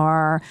men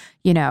are,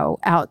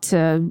 out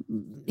to,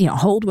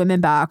 hold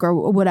women back or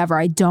whatever.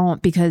 I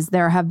don't, because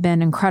there have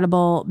been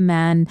incredible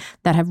men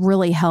that have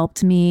really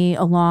helped me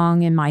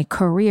along in my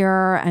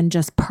career and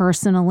just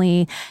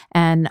personally.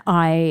 And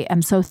I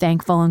am so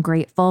thankful and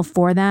grateful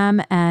for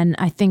them. And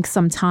I think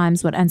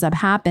sometimes what ends up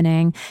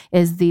happening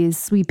is these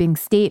sweeping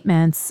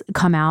statements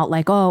come out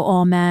like, oh,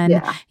 all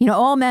men,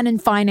 all men in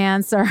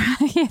finance, or,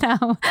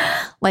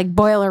 like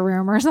boiler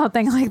room or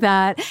something like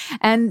that.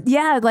 And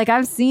yeah, like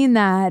I've seen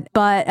that.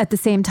 But at the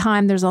same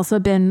time, there's also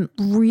been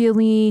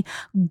really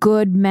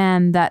good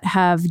men that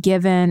have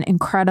given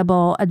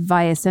incredible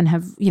advice and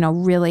have,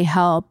 really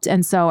helped.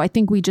 And so I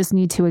think we just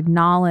need to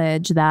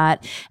acknowledge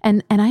that.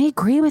 And I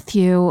agree with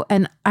you.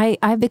 And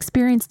I've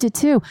experienced it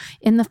too.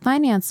 In the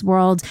finance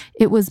world,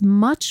 it was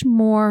much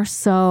more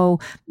so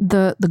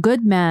the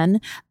good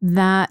men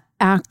that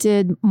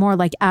acted more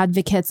like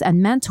advocates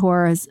and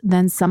mentors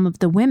than some of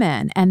the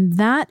women. And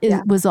that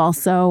was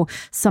also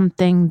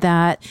something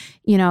that,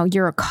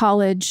 you're a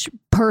college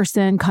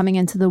person coming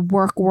into the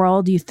work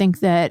world. You think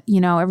that,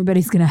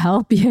 everybody's going to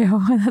help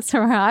you. That's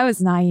where I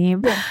was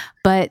naive. Yeah.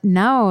 But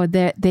no,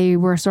 that they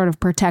were sort of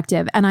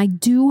protective. And I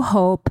do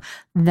hope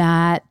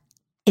that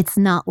it's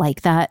not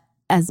like that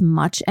as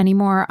much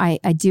anymore. I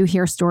do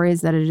hear stories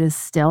that it is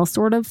still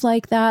sort of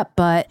like that,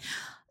 but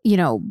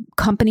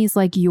companies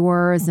like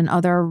yours and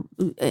other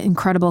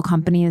incredible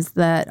companies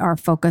that are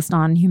focused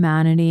on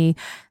humanity,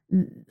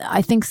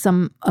 I think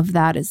some of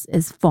that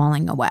is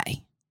falling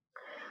away.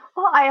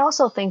 Well, I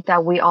also think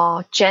that we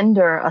all,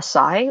 gender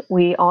aside,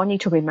 we all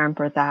need to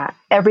remember that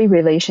every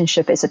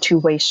relationship is a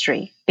two-way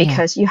street,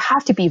 because you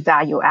have to be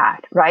value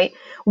add, right?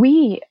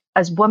 We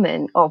as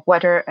women, or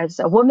whether as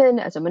a woman,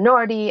 as a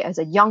minority, as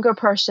a younger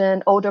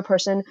person, older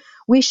person,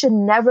 we should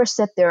never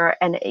sit there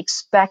and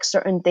expect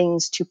certain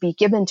things to be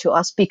given to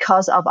us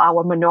because of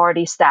our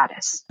minority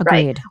status,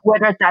 Agreed. Right?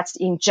 Whether that's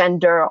in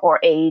gender or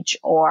age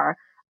or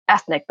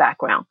ethnic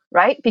background,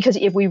 right? Because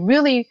if we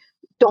really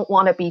don't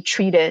want to be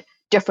treated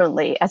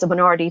differently as a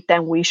minority,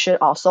 then we should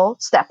also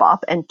step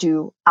up and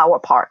do our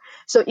part.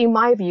 So in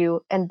my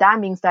view, and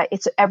that means that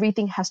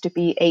everything has to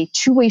be a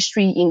two-way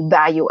street in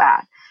value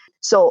add.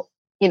 So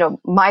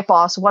my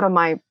boss, one of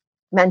my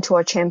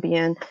mentor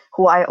champion,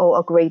 who I owe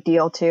a great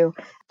deal to,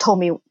 told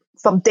me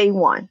from day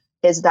one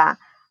is that,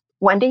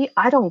 Wendy,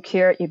 I don't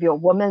care if you're a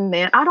woman,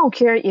 man. I don't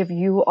care if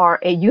you are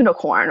a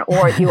unicorn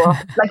or you are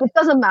like, it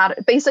doesn't matter.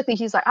 Basically,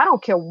 he's like, I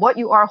don't care what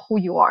you are, who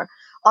you are.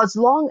 As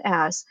long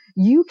as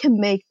you can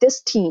make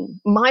this team,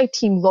 my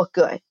team, look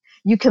good,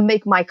 you can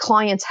make my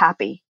clients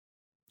happy.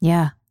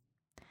 Yeah.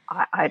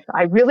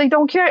 I really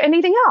don't care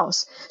anything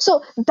else.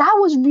 So that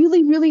was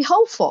really, really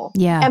helpful.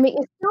 Yeah. I mean,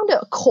 it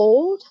sounded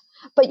cold,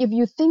 but if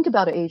you think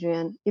about it,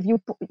 Adrienne, if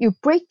you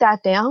break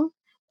that down,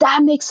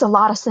 that makes a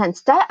lot of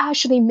sense. That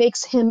actually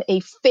makes him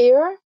a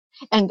fair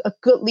and a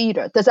good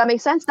leader. Does that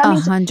make sense? That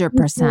 100%.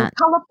 Means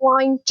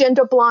colorblind,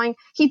 gender blind.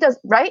 He does,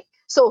 right?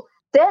 So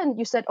then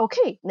you said,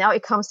 okay, now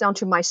it comes down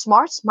to my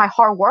smarts, my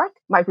hard work,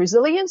 my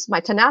resilience,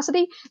 my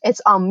tenacity.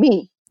 It's on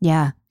me.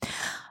 Yeah.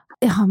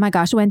 Oh my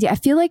gosh, Wendy, I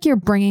feel like you're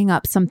bringing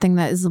up something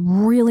that is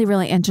really,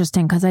 really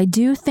interesting, because I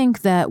do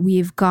think that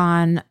we've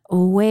gone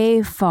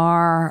way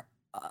far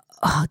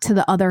to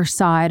the other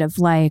side of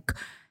like,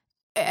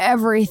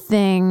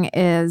 everything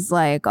is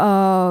like,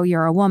 oh,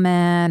 you're a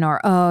woman,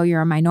 or oh,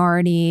 you're a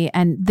minority.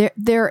 And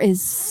there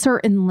is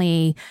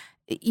certainly,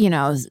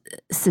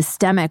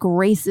 systemic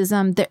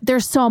racism.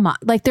 There's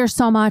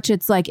so much,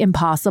 it's like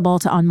impossible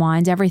to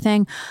unwind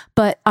everything.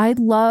 But I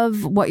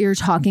love what you're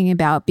talking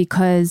about,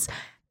 because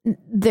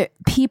the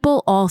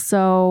people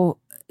also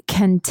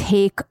can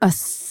take a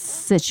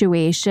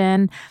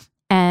situation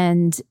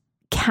and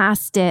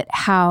cast it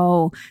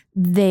how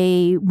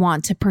they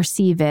want to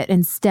perceive it,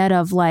 instead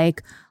of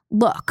like,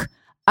 look,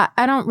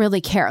 I don't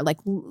really care. Like,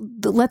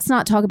 let's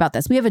not talk about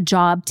this. We have a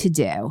job to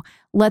do.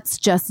 Let's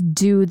just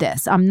do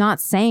this. I'm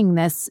not saying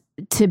this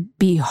to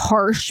be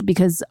harsh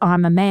because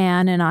I'm a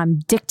man and I'm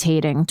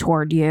dictating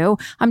toward you.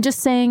 I'm just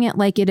saying it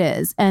like it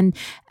is. And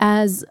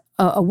as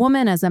a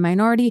woman, as a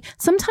minority,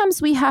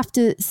 sometimes we have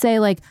to say,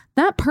 like,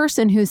 that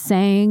person who's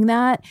saying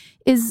that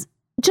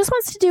just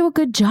wants to do a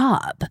good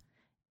job.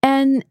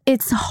 And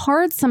it's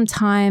hard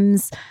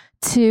sometimes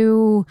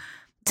to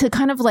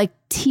kind of like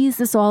tease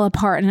this all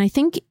apart. And I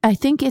think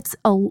it's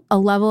a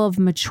level of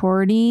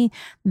maturity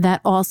that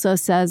also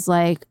says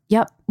like,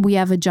 yep, we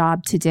have a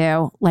job to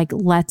do. Like,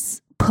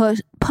 let's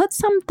put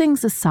some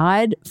things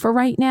aside for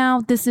right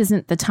now. This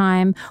isn't the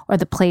time or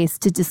the place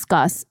to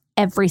discuss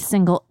every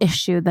single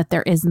issue that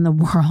there is in the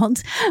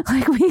world.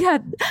 Like, we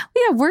got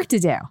work to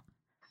do.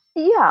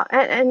 Yeah,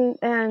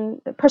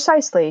 and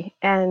precisely.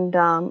 And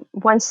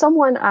when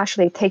someone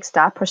actually takes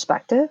that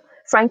perspective,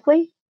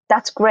 frankly,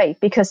 that's great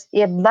because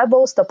it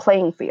levels the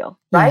playing field,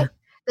 Yeah. right?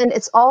 Then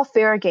it's all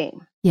fair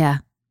game. Yeah.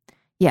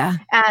 Yeah.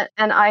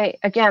 And I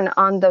again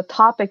on the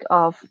topic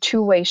of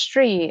two-way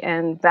street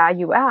and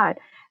value add,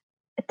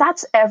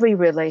 that's every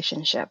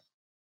relationship.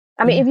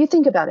 I mean, Yeah. if you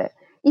think about it,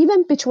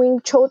 even between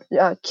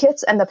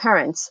kids and the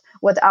parents,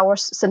 with our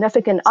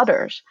significant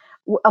others,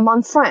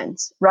 among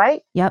friends,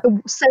 right? Yep.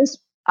 Since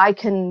I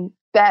can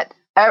bet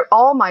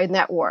all my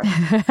net worth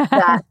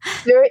that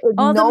there is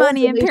All the no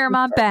money in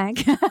Paramount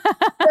relationship. Bank.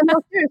 Yeah,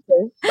 no,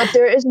 seriously, but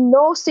there is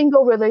no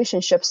single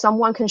relationship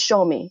someone can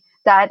show me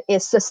that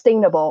is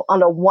sustainable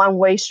on a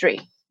one-way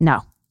street.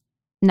 No.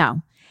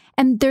 No.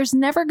 And there's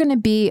never going to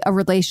be a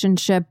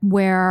relationship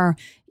where,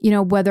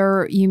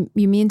 whether you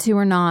mean to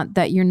or not,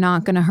 that you're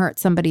not going to hurt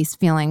somebody's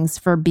feelings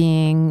for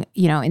being,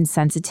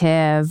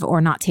 insensitive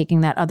or not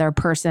taking that other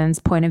person's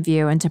point of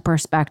view into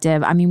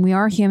perspective. I mean, we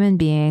are human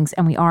beings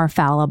and we are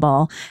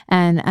fallible.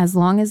 And as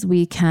long as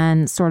we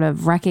can sort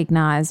of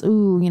recognize,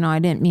 ooh, I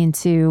didn't mean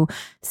to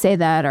say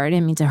that, or I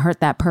didn't mean to hurt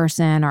that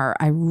person, or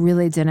I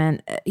really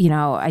didn't,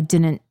 I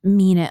didn't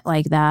mean it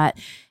like that.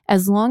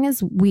 As long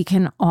as we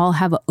can all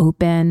have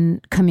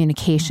open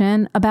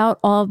communication about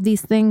all of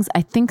these things,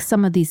 I think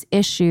some of these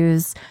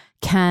issues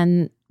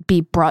can be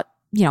brought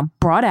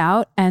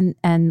out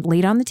and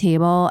laid on the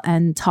table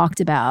and talked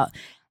about.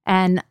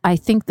 And I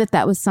think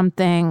that was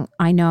something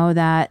I know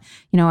that,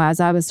 as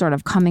I was sort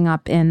of coming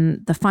up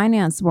in the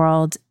finance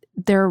world,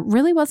 there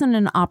really wasn't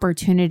an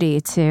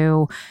opportunity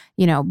to,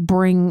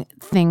 bring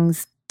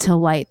things to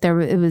light.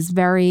 It was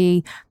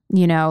very,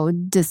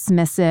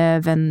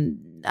 dismissive, and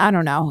I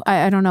don't know.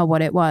 I don't know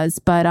what it was,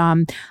 but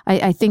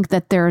I think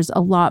that there's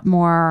a lot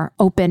more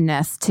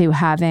openness to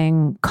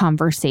having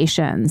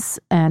conversations,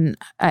 and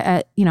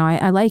I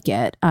like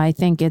it. I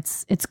think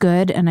it's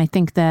good, and I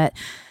think that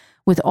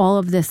with all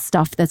of this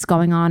stuff that's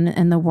going on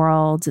in the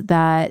world,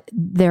 that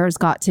there's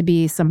got to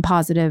be some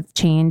positive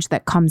change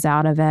that comes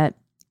out of it.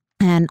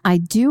 And I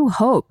do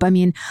hope,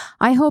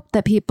 I hope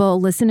that people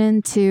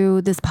listening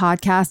to this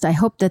podcast, I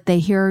hope that they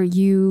hear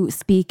you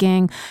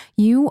speaking.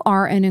 You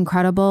are an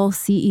incredible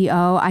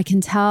CEO. I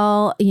can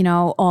tell,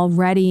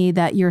 already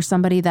that you're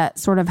somebody that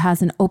sort of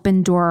has an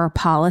open door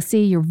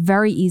policy. You're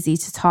very easy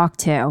to talk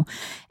to,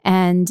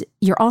 and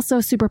you're also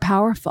super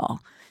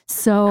powerful.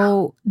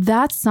 So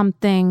that's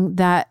something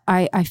that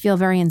I feel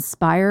very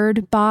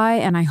inspired by,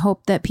 and I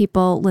hope that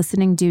people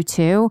listening do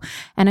too.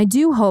 And I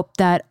do hope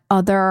that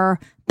other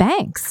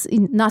banks,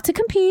 not to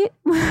compete,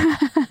 not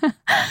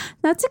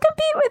to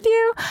compete with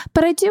you,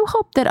 but I do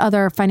hope that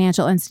other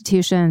financial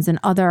institutions and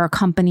other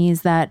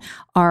companies that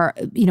are,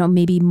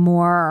 maybe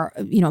more,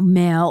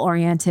 male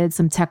oriented,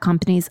 some tech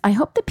companies, I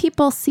hope that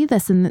people see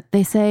this and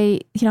they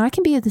say, I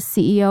can be the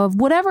CEO of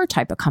whatever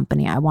type of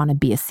company I want to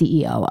be a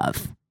CEO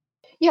of.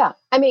 Yeah,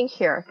 I mean,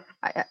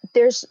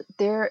 there's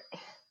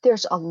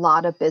a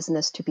lot of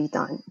business to be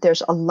done.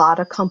 There's a lot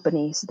of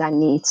companies that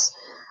needs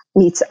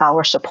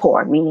our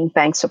support, meaning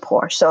bank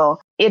support. So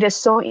it is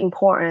so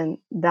important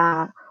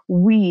that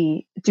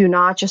we do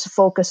not just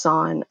focus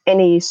on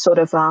any sort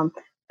of from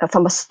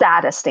a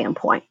status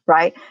standpoint,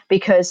 right?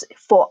 Because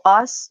for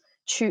us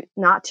to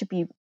not to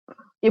be,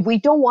 if we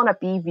don't want to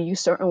be viewed a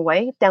certain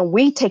way, then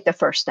we take the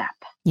first step,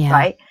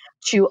 right?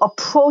 To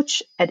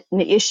approach an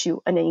issue,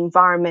 an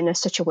environment, a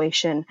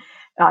situation,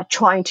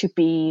 trying to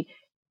be,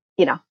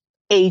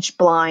 age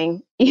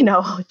blind,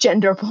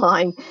 gender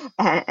blind,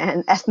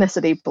 and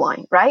ethnicity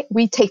blind, right?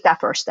 We take that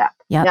first step.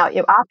 Yep. Now,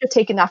 if after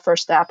taking that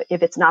first step,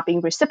 if it's not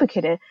being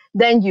reciprocated,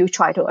 then you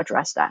try to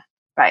address that,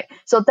 right?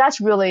 So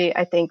that's really,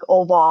 I think,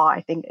 overall,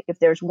 I think if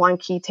there's one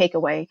key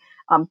takeaway,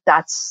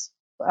 that's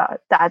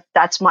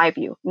my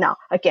view. Now,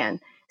 again,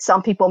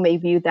 some people may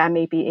view that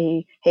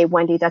maybe hey,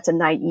 Wendy, that's a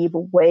naive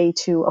way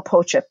to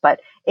approach it,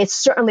 but it's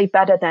certainly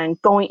better than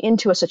going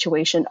into a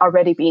situation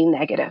already being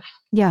negative.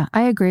 Yeah,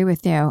 I agree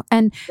with you.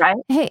 And right?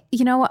 Hey,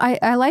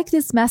 I like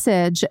this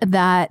message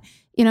that,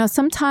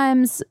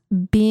 sometimes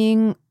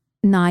being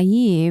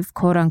naive,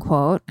 quote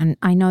unquote, and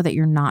I know that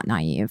you're not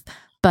naive,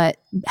 but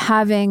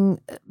having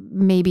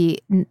maybe,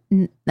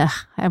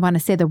 I want to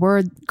say the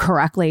word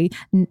correctly.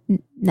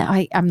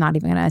 No, I'm not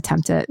even going to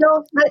attempt it.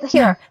 No, but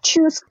here,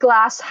 choose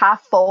glass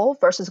half full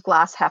versus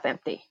glass half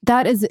empty.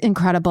 That is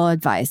incredible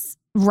advice.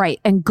 Right.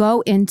 And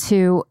go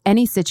into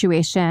any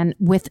situation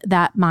with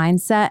that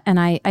mindset. And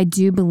I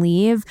do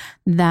believe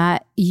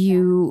that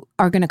you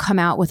are going to come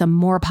out with a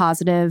more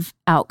positive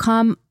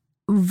outcome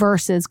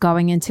versus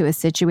going into a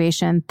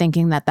situation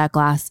thinking that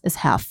glass is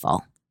half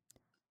full.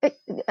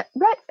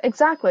 Right,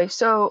 exactly.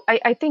 So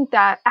I think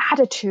that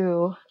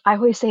attitude, I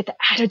always say the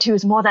attitude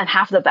is more than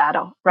half the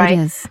battle, right?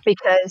 It is.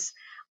 Because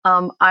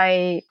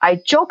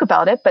I joke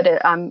about it, but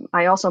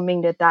I also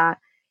mean that,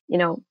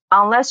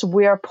 unless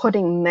we're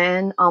putting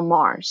men on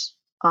Mars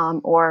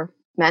or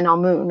men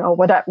on Moon or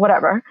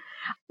whatever,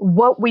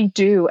 what we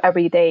do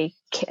every day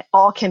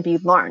can be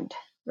learned,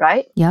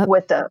 right? Yep.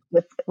 With the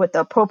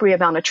appropriate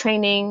amount of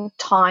training,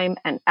 time,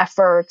 and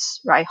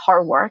efforts, right?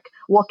 Hard work,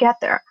 we'll get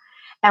there.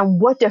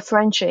 And what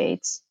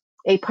differentiates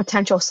a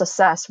potential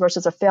success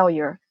versus a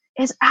failure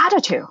is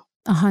attitude.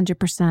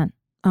 100%.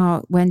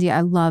 Oh, Wendy,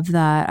 I love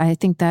that. I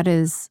think that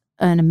is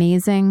an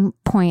amazing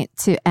point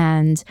to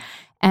end.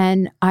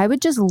 And I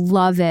would just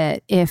love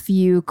it if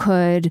you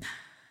could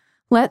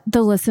let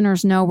the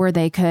listeners know where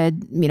they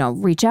could,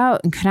 reach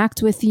out and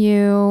connect with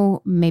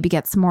you, maybe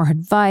get some more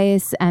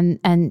advice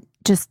and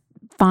just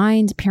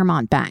find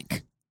Piermont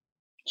Bank.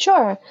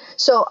 Sure.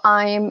 So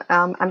I'm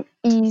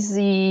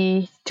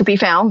easy to be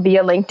found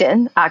via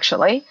LinkedIn,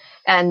 actually.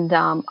 And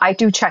I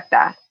do check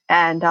that.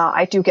 And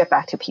I do get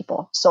back to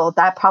people. So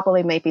that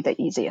probably may be the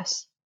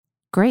easiest.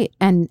 Great.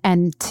 And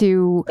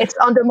it's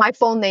under my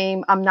full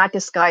name. I'm not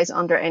disguised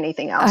under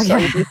anything else.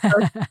 Okay. So if you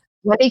search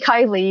Wendy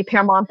Kai Lee,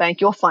 Piermont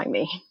Bank, you'll find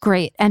me.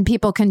 Great. And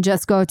people can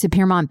just go to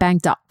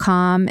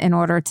piermontbank.com in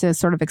order to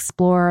sort of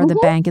explore the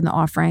bank and the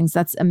offerings.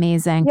 That's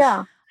amazing.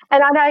 Yeah.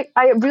 And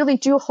I really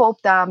do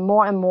hope that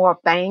more and more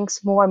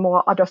banks, more and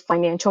more other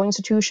financial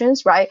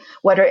institutions, right,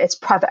 whether it's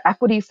private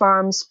equity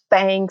firms,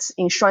 banks,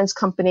 insurance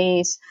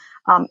companies,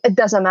 it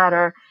doesn't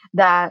matter,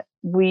 that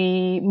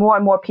more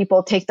and more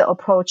people take the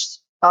approach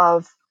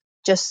of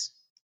just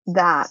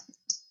that,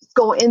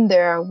 go in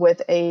there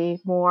with a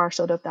more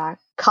sort of that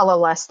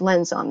colorless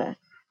lens on it.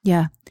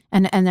 Yeah.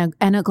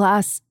 And a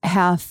glass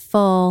half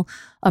full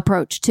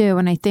approach too.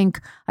 And I think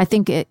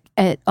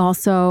it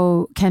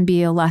also can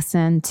be a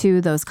lesson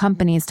to those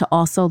companies to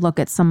also look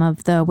at some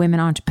of the women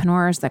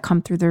entrepreneurs that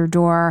come through their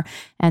door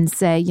and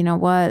say, you know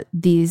what,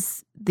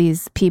 these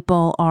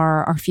people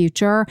are our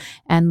future,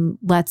 and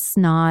let's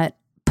not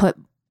put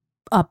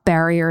up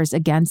barriers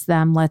against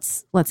them.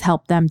 Let's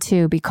help them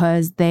too,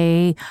 because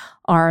they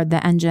are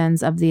the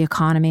engines of the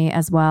economy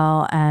as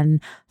well. And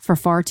for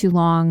far too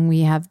long,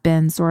 we have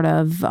been sort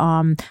of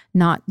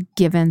not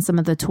given some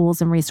of the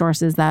tools and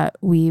resources that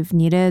we've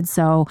needed.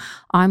 So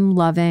I'm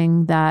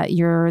loving that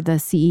you're the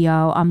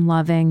CEO. I'm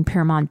loving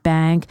Piermont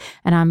Bank,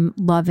 and I'm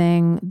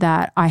loving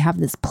that I have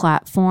this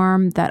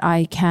platform that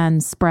I can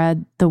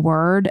spread the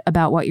word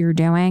about what you're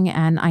doing.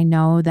 And I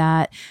know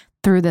that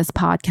through this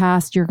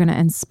podcast, you're going to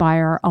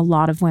inspire a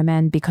lot of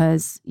women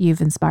because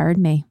you've inspired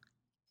me.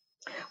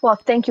 Well,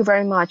 thank you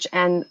very much.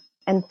 And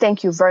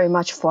thank you very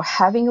much for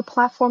having a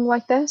platform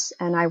like this.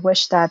 And I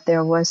wish that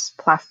there was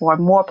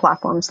more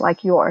platforms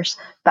like yours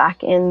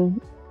back in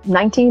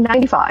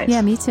 1995.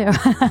 Yeah, me too.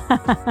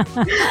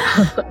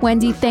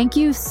 Wendy, thank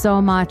you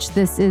so much.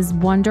 This is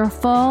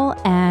wonderful.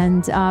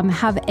 And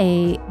have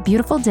a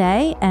beautiful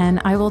day. And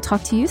I will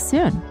talk to you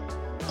soon.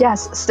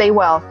 Yes, stay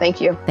well.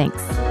 Thank you.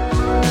 Thanks.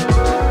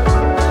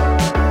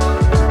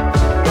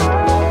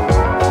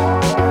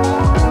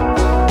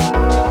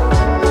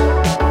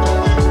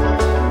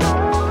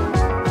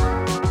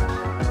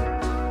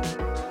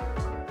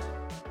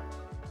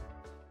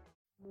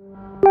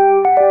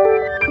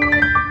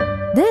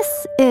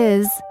 This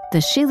is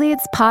the She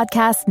Leads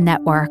Podcast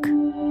Network.